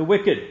work of the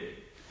wicked.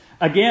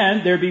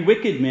 Again, there be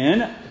wicked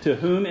men to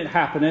whom it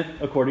happeneth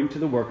according to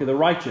the work of the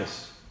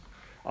righteous.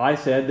 I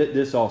said that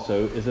this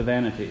also is a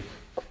vanity.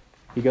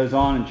 He goes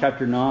on in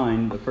chapter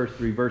 9, the first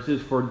 3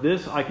 verses, For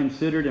this I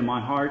considered in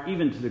my heart,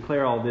 even to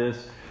declare all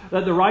this,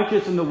 that the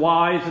righteous and the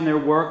wise and their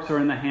works are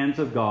in the hands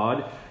of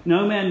God.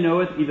 No man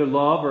knoweth either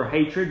love or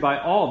hatred by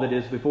all that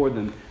is before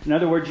them. In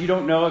other words, you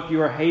don't know if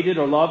you are hated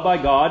or loved by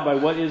God by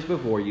what is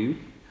before you.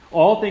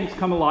 All things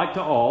come alike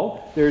to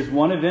all. There is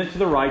one event to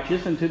the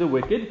righteous and to the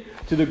wicked,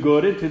 to the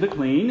good and to the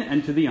clean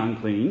and to the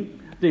unclean,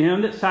 to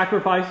him that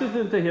sacrificeth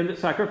and to him that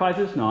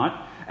sacrificeth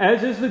not.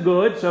 As is the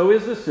good, so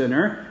is the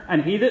sinner,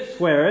 and he that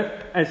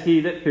sweareth, as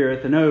he that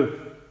feareth an oath.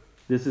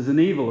 This is an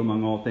evil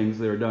among all things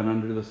that are done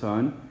under the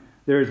sun.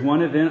 There is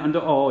one event unto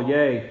all,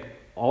 yea,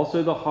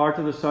 also the heart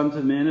of the sons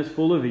of men is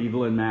full of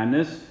evil and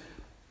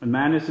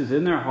madness is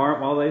in their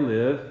heart while they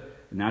live,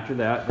 and after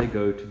that they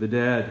go to the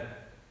dead.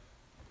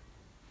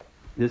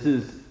 This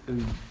is,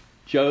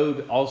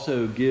 Job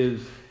also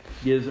gives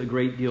a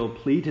great deal of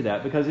plea to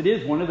that, because it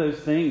is one of those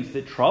things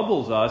that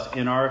troubles us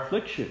in our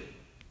affliction.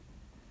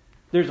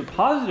 There's a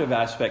positive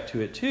aspect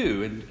to it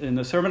too. In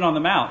the Sermon on the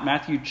Mount,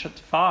 Matthew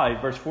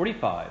 5, verse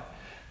 45,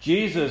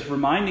 Jesus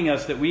reminding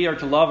us that we are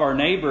to love our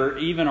neighbor,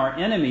 even our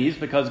enemies,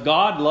 because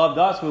God loved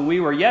us when we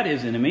were yet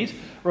his enemies,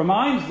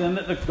 reminds them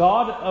that the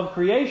God of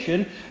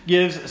creation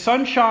gives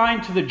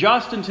sunshine to the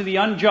just and to the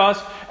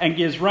unjust, and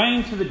gives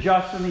rain to the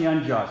just and the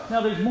unjust.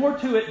 Now there's more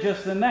to it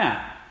just than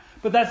that,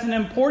 but that's an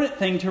important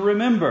thing to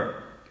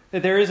remember,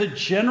 that there is a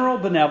general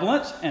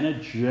benevolence and a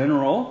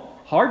general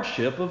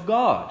hardship of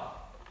God.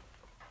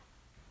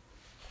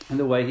 And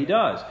the way he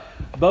does.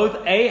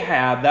 Both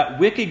Ahab, that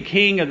wicked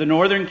king of the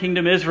northern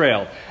kingdom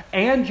Israel,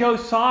 and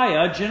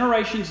Josiah,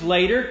 generations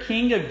later,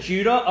 king of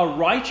Judah, a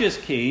righteous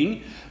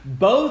king,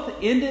 both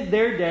ended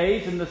their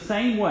days in the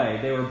same way.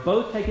 They were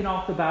both taken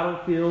off the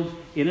battlefield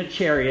in a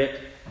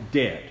chariot,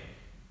 dead.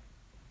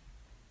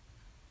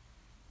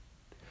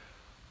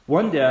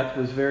 One death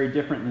was very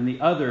different than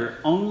the other,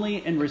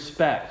 only in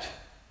respect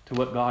to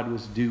what God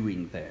was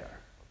doing there.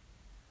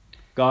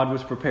 God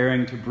was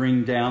preparing to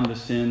bring down the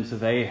sins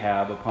of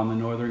Ahab upon the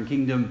northern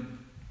kingdom.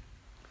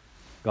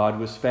 God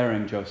was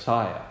sparing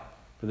Josiah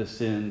for the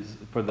sins,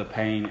 for the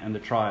pain and the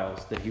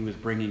trials that he was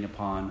bringing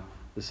upon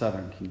the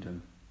southern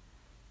kingdom.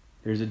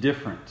 There's a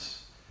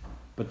difference,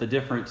 but the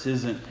difference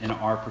isn't in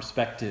our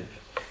perspective.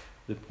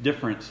 The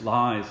difference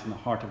lies in the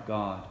heart of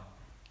God.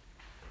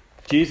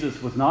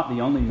 Jesus was not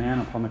the only man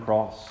upon the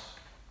cross.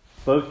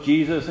 Both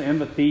Jesus and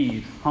the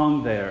thieves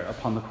hung there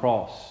upon the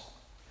cross.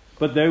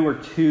 But they were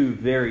two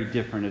very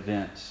different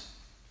events.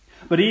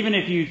 But even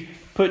if you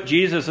put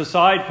Jesus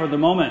aside for the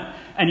moment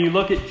and you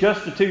look at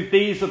just the two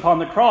thieves upon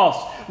the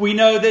cross, we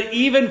know that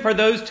even for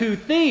those two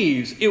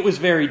thieves, it was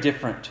very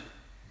different.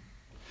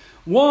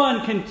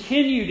 One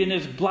continued in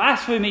his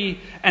blasphemy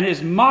and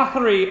his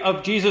mockery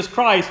of Jesus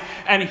Christ,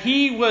 and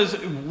he was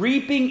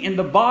reaping in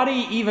the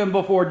body, even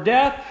before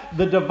death,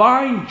 the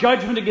divine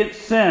judgment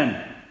against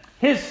sin,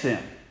 his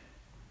sin.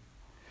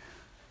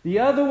 The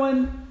other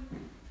one,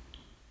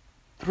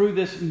 through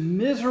this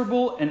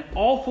miserable and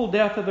awful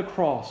death of the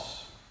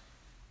cross,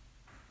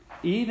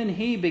 even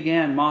he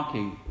began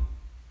mocking,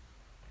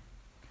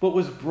 but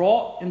was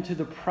brought into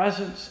the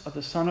presence of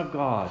the Son of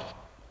God,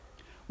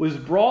 was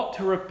brought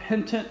to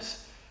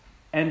repentance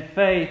and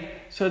faith,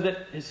 so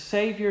that his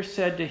Savior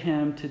said to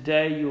him,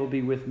 "Today you will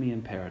be with me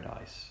in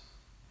paradise."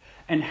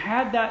 And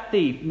had that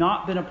thief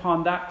not been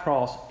upon that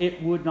cross,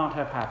 it would not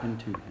have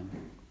happened to him.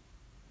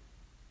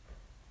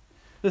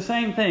 The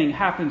same thing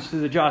happens to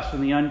the just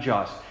and the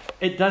unjust.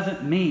 It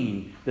doesn't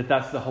mean that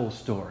that's the whole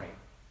story.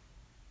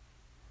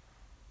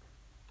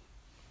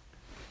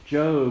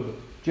 Job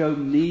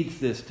needs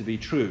this to be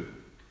true,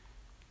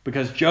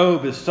 because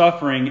Job is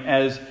suffering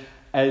as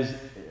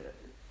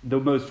the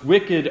most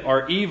wicked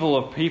or evil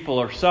of people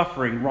are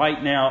suffering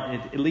right now,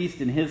 at least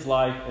in his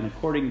life, and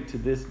according to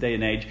this day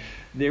and age.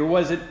 There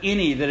wasn't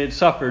any that had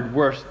suffered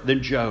worse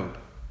than Job.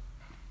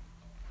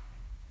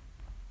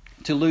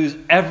 To lose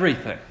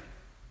everything,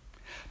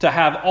 to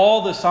have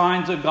all the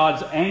signs of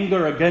God's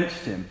anger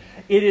against him.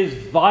 It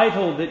is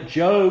vital that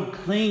Job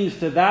clings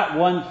to that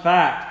one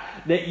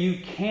fact, that you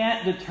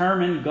can't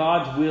determine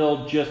God's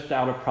will just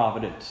out of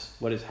providence,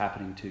 what is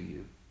happening to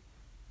you.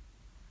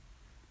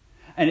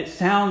 And it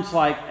sounds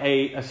like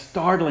a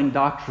startling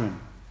doctrine.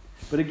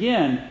 But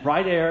again,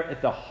 right there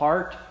at the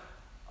heart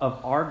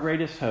of our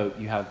greatest hope,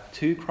 you have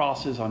two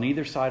crosses on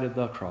either side of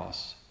the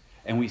cross.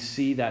 And we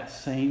see that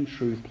same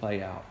truth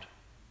play out.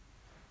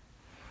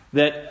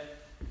 That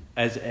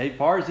as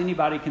far as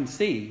anybody can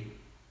see,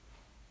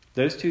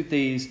 those two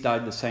thieves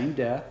died the same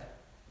death.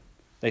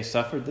 They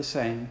suffered the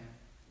same.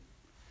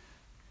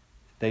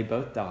 They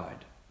both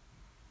died.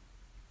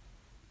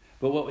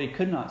 But what we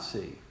could not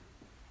see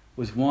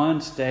was one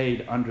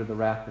stayed under the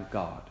wrath of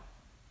God,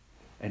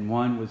 and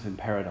one was in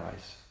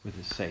paradise with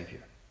his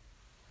Savior.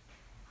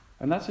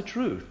 And that's a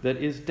truth that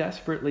is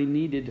desperately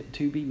needed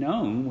to be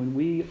known when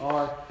we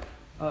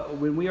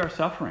are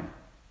suffering.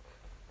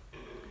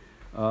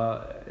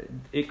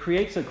 it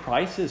creates a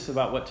crisis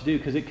about what to do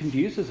because it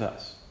confuses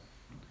us.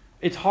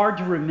 It's hard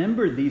to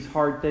remember these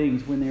hard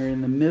things when they're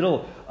in the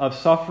middle of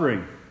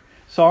suffering.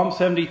 Psalm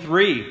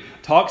 73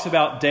 talks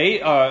about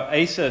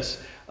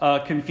Asap's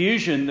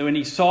confusion. When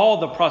he saw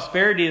the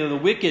prosperity of the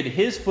wicked,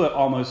 his foot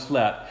almost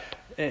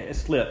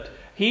slipped.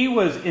 He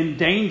was in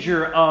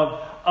danger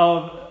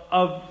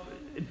of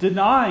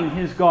denying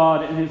his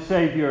God and his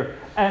Savior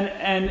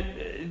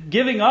and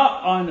giving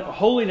up on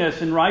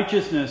holiness and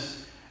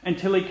righteousness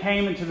until he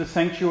came into the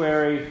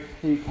sanctuary.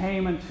 He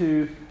came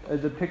into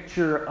the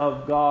picture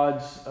of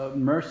God's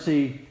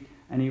mercy,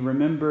 and he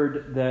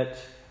remembered that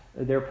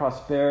their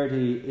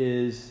prosperity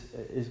is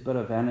but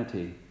a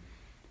vanity,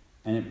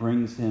 and it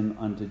brings him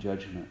unto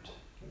judgment.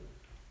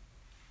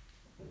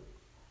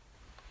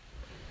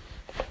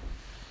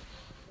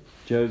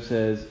 Job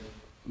says,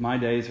 my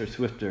days are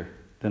swifter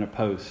than a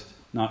post.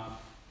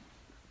 Not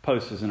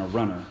post as in a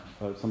runner,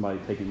 or somebody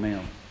taking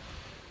mail.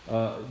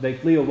 They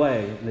flee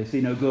away, and they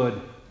see no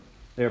good.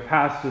 They are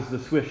past as the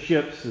swift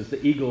ships, as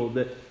the eagle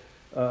that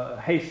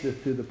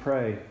hasteth to the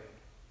prey.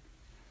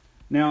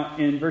 Now,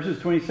 in verses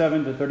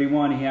 27 to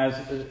 31,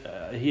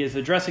 he is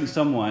addressing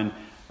someone.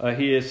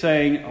 He is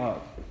saying,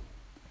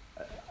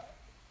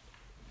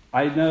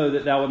 I know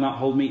that thou wilt not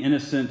hold me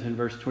innocent, in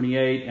verse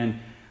 28, and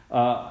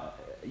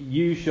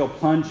you shall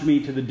plunge me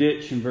to the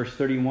ditch, in verse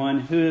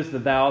 31. Who is the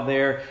thou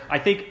there? I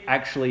think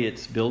actually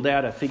it's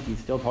Bildad. I think he's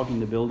still talking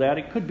to Bildad.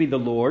 It could be the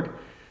Lord.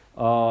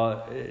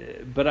 But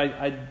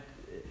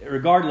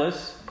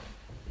regardless,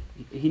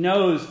 he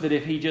knows that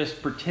if he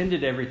just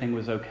pretended everything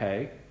was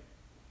okay,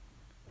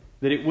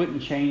 that it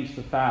wouldn't change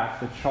the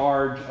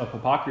charge of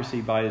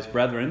hypocrisy by his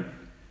brethren,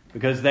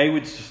 because they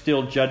would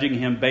still judging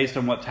him based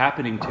on what's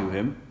happening to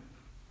him.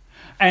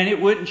 And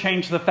it wouldn't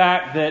change the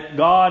fact that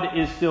God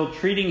is still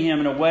treating him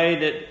in a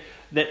way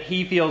that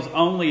he feels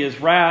only as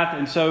wrath.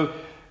 And so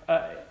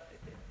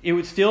it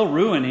would still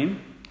ruin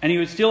him, and he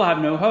would still have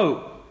no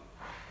hope.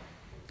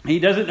 He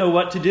doesn't know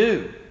what to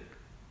do.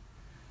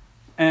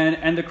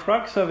 And the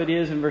crux of it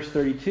is in verse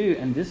 32,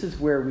 and this is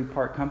where we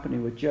part company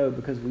with Job,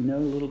 because we know a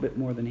little bit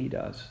more than he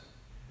does.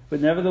 But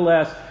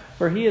nevertheless,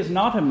 for he is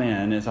not a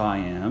man as I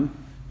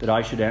am, that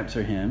I should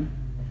answer him,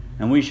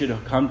 and we should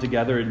come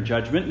together in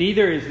judgment.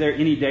 Neither is there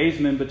any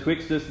daysman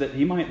betwixt us, that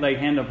he might lay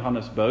hand upon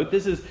us both.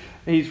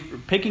 He's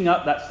picking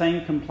up that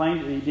same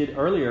complaint that he did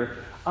earlier.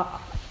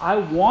 I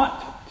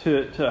want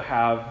to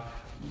have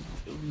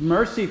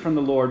mercy from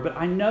the Lord, but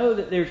I know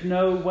that there's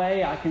no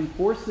way I can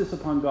force this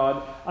upon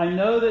God. I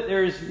know that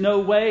there's no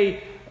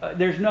way,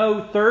 there's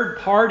no third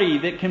party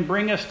that can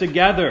bring us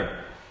together,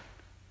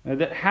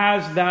 that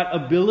has that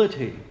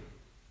ability.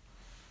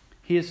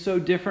 He is so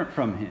different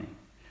from him.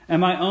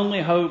 And my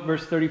only hope,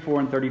 verse 34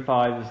 and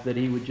 35, is that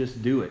he would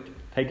just do it.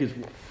 Take his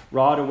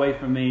rod away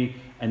from me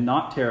and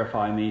not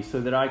terrify me, so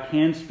that I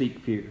can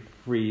speak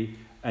free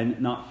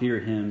and not fear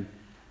him.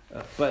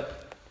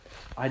 But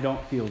I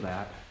don't feel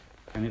that,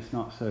 and it's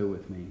not so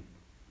with me.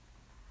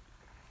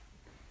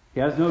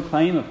 He has no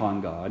claim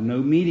upon God, no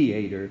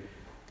mediator,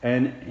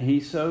 and he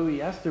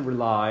has to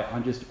rely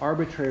on just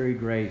arbitrary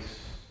grace.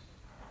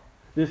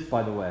 This,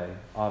 by the way,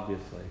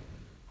 obviously,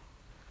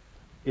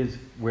 is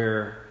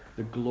where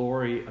the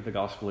glory of the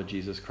gospel of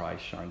Jesus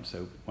Christ shines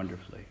so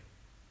wonderfully.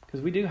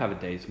 Because we do have a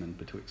daysman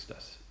betwixt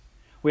us.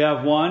 We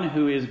have one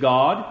who is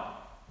God.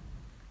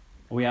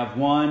 We have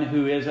one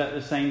who is at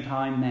the same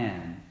time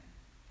man,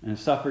 and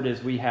suffered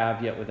as we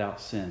have, yet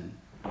without sin.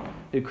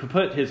 Who could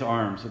put his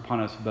arms upon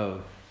us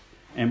both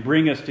and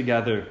bring us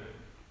together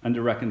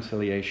under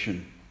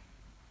reconciliation.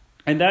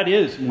 And that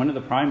is one of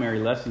the primary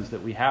lessons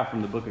that we have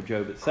from the book of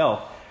Job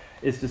itself,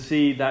 is to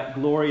see that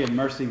glory and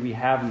mercy we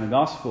have in the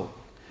gospel.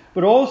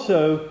 But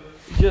also,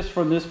 just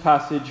from this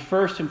passage,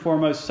 first and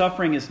foremost,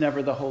 suffering is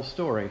never the whole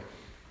story.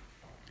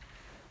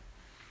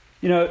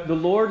 You know, the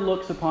Lord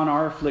looks upon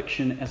our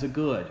affliction as a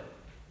good.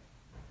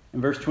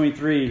 In verse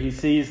 23, he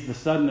sees the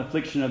sudden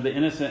affliction of the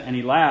innocent and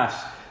he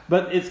laughs.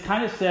 But it's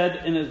kind of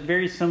said in a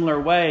very similar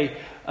way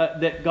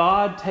that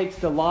God takes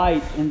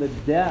delight in the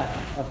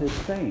death of his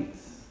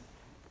saints.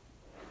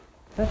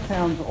 That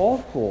sounds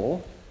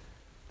awful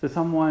to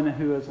someone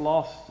who has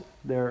lost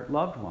their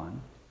loved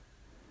one.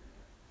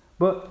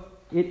 But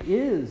it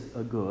is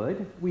a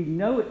good. We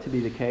know it to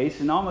be the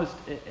case. And almost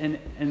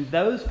in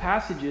those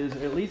passages,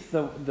 at least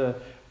the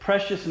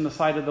precious in the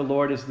sight of the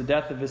Lord is the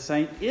death of his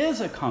saint,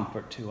 is a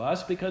comfort to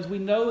us, because we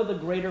know the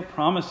greater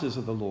promises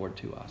of the Lord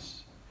to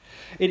us.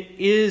 It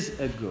is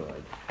a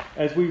good.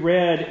 As we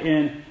read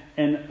in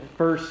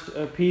 1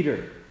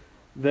 Peter,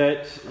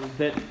 that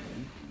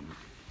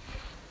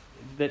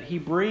he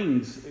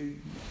brings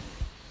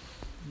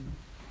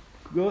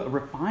good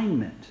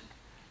refinement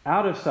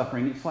out of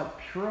suffering. It's like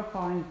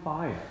purifying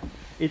fire.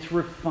 It's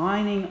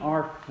refining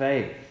our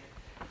faith.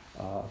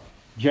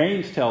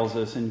 James tells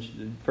us in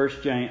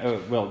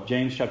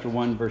James chapter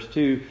 1, verse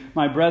 2,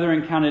 "My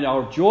brethren, count it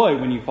our joy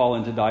when you fall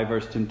into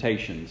diverse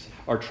temptations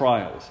or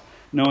trials,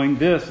 knowing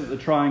this, that the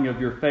trying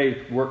of your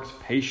faith works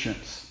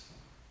patience.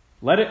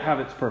 Let it have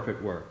its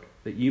perfect work,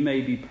 that you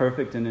may be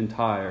perfect and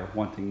entire,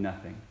 wanting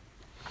nothing."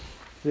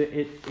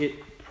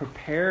 It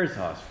prepares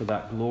us for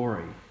that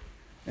glory.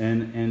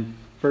 And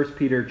 1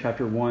 Peter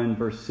chapter 1,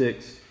 verse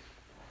 6,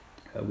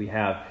 we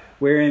have,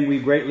 wherein we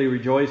greatly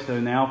rejoice, though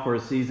now for a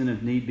season,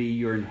 if need be,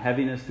 you are in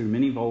heaviness through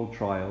many bold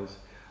trials.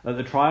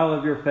 The trial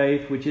of your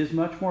faith, which is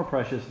much more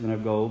precious than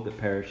of gold that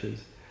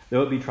perishes,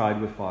 though it be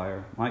tried with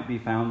fire, might be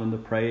found unto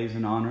praise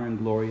and honor and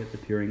glory at the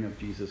appearing of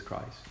Jesus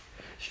Christ.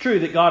 It's true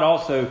that God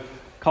also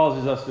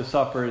causes us to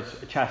suffer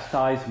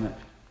chastisement.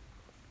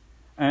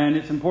 And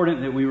it's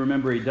important that we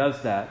remember He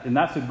does that. And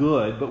that's a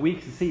good, but we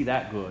can see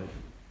that good.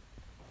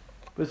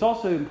 But it's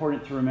also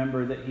important to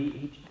remember that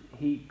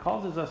He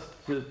causes us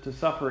to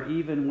suffer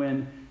even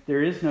when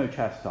there is no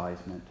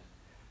chastisement,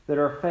 that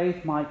our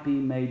faith might be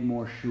made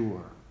more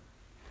sure.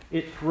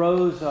 It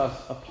throws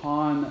us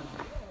upon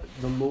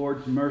the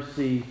Lord's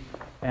mercy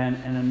and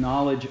a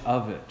knowledge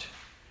of it.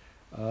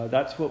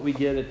 That's what we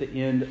get at the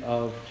end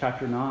of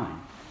chapter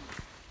 9.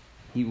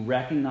 He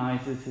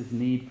recognizes his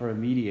need for a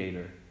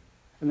mediator.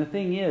 And the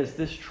thing is,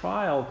 this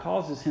trial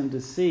causes him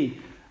to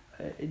see.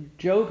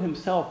 Job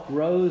himself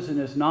grows in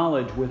his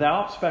knowledge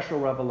without special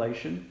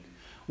revelation,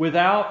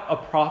 without a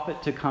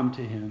prophet to come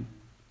to him.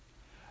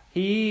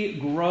 He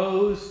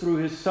grows through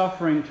his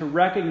suffering to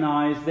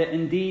recognize that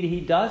indeed he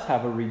does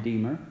have a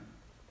Redeemer,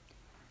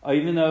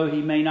 even though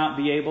he may not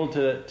be able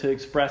to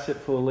express it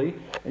fully.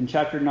 In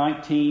chapter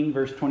 19,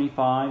 verse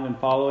 25 and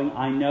following,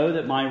 I know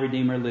that my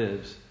Redeemer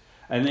lives,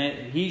 and that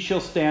he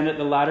shall stand at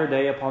the latter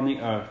day upon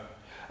the earth.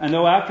 And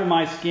though after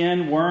my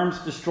skin worms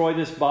destroy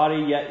this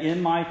body, yet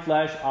in my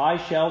flesh I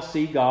shall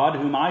see God,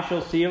 whom I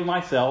shall see of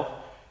myself,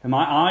 and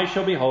my eyes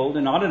shall behold,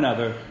 and not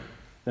another,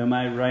 though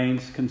my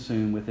reins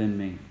consume within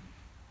me.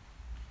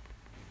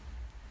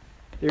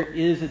 There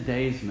is a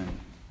daysman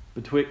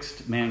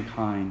betwixt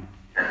mankind,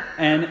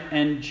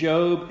 and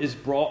Job is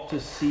brought to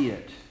see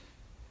it.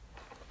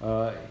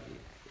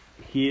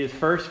 He is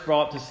first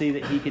brought to see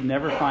that he can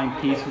never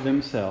find peace with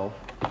himself.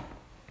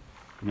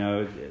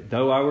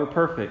 Though I were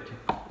perfect,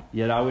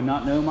 yet I would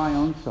not know my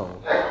own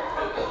soul.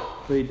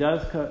 But he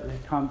does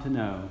come to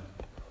know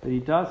that he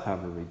does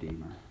have a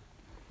Redeemer,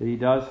 that he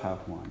does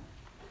have one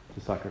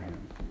to succor him.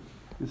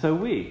 And so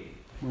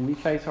when we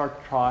face our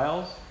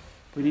trials,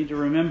 we need to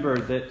remember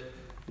that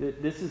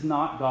this is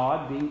not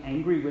God being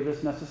angry with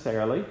us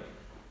necessarily.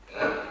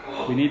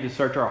 We need to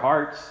search our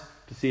hearts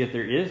to see if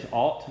there is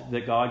aught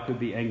that God could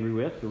be angry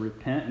with, to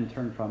repent and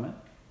turn from it.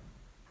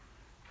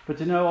 But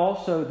to know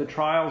also the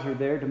trials are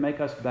there to make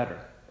us better.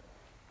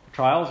 The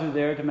trials are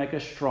there to make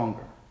us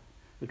stronger.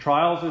 The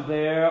trials are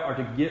there are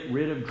to get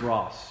rid of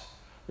dross.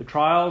 The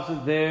trials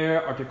are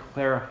there are to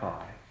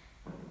clarify,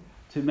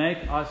 to make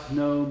us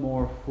know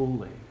more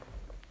fully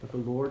what the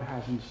Lord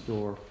has in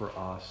store for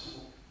us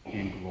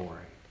in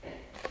glory.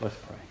 Let's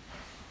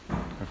pray.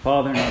 Our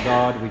Father and our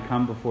God, we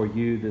come before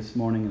you this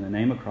morning in the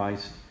name of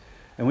Christ,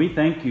 and we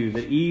thank you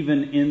that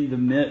even in the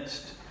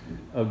midst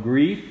of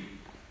grief,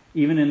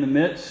 even in the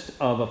midst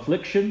of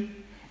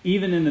affliction,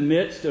 even in the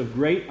midst of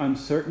great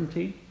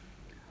uncertainty,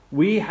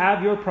 we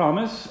have your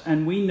promise,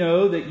 and we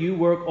know that you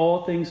work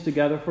all things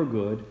together for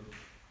good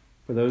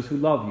for those who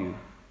love you,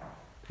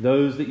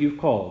 those that you've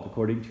called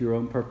according to your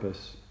own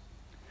purpose.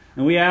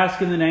 And we ask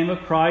in the name of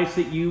Christ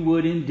that you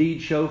would indeed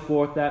show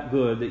forth that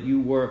good, that you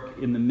work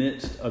in the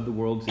midst of the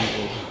world's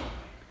evils,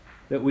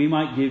 that we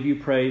might give you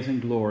praise and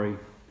glory,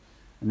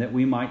 and that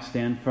we might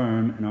stand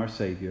firm in our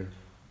Savior.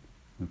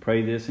 We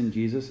pray this in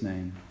Jesus'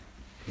 name.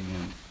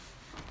 Amen.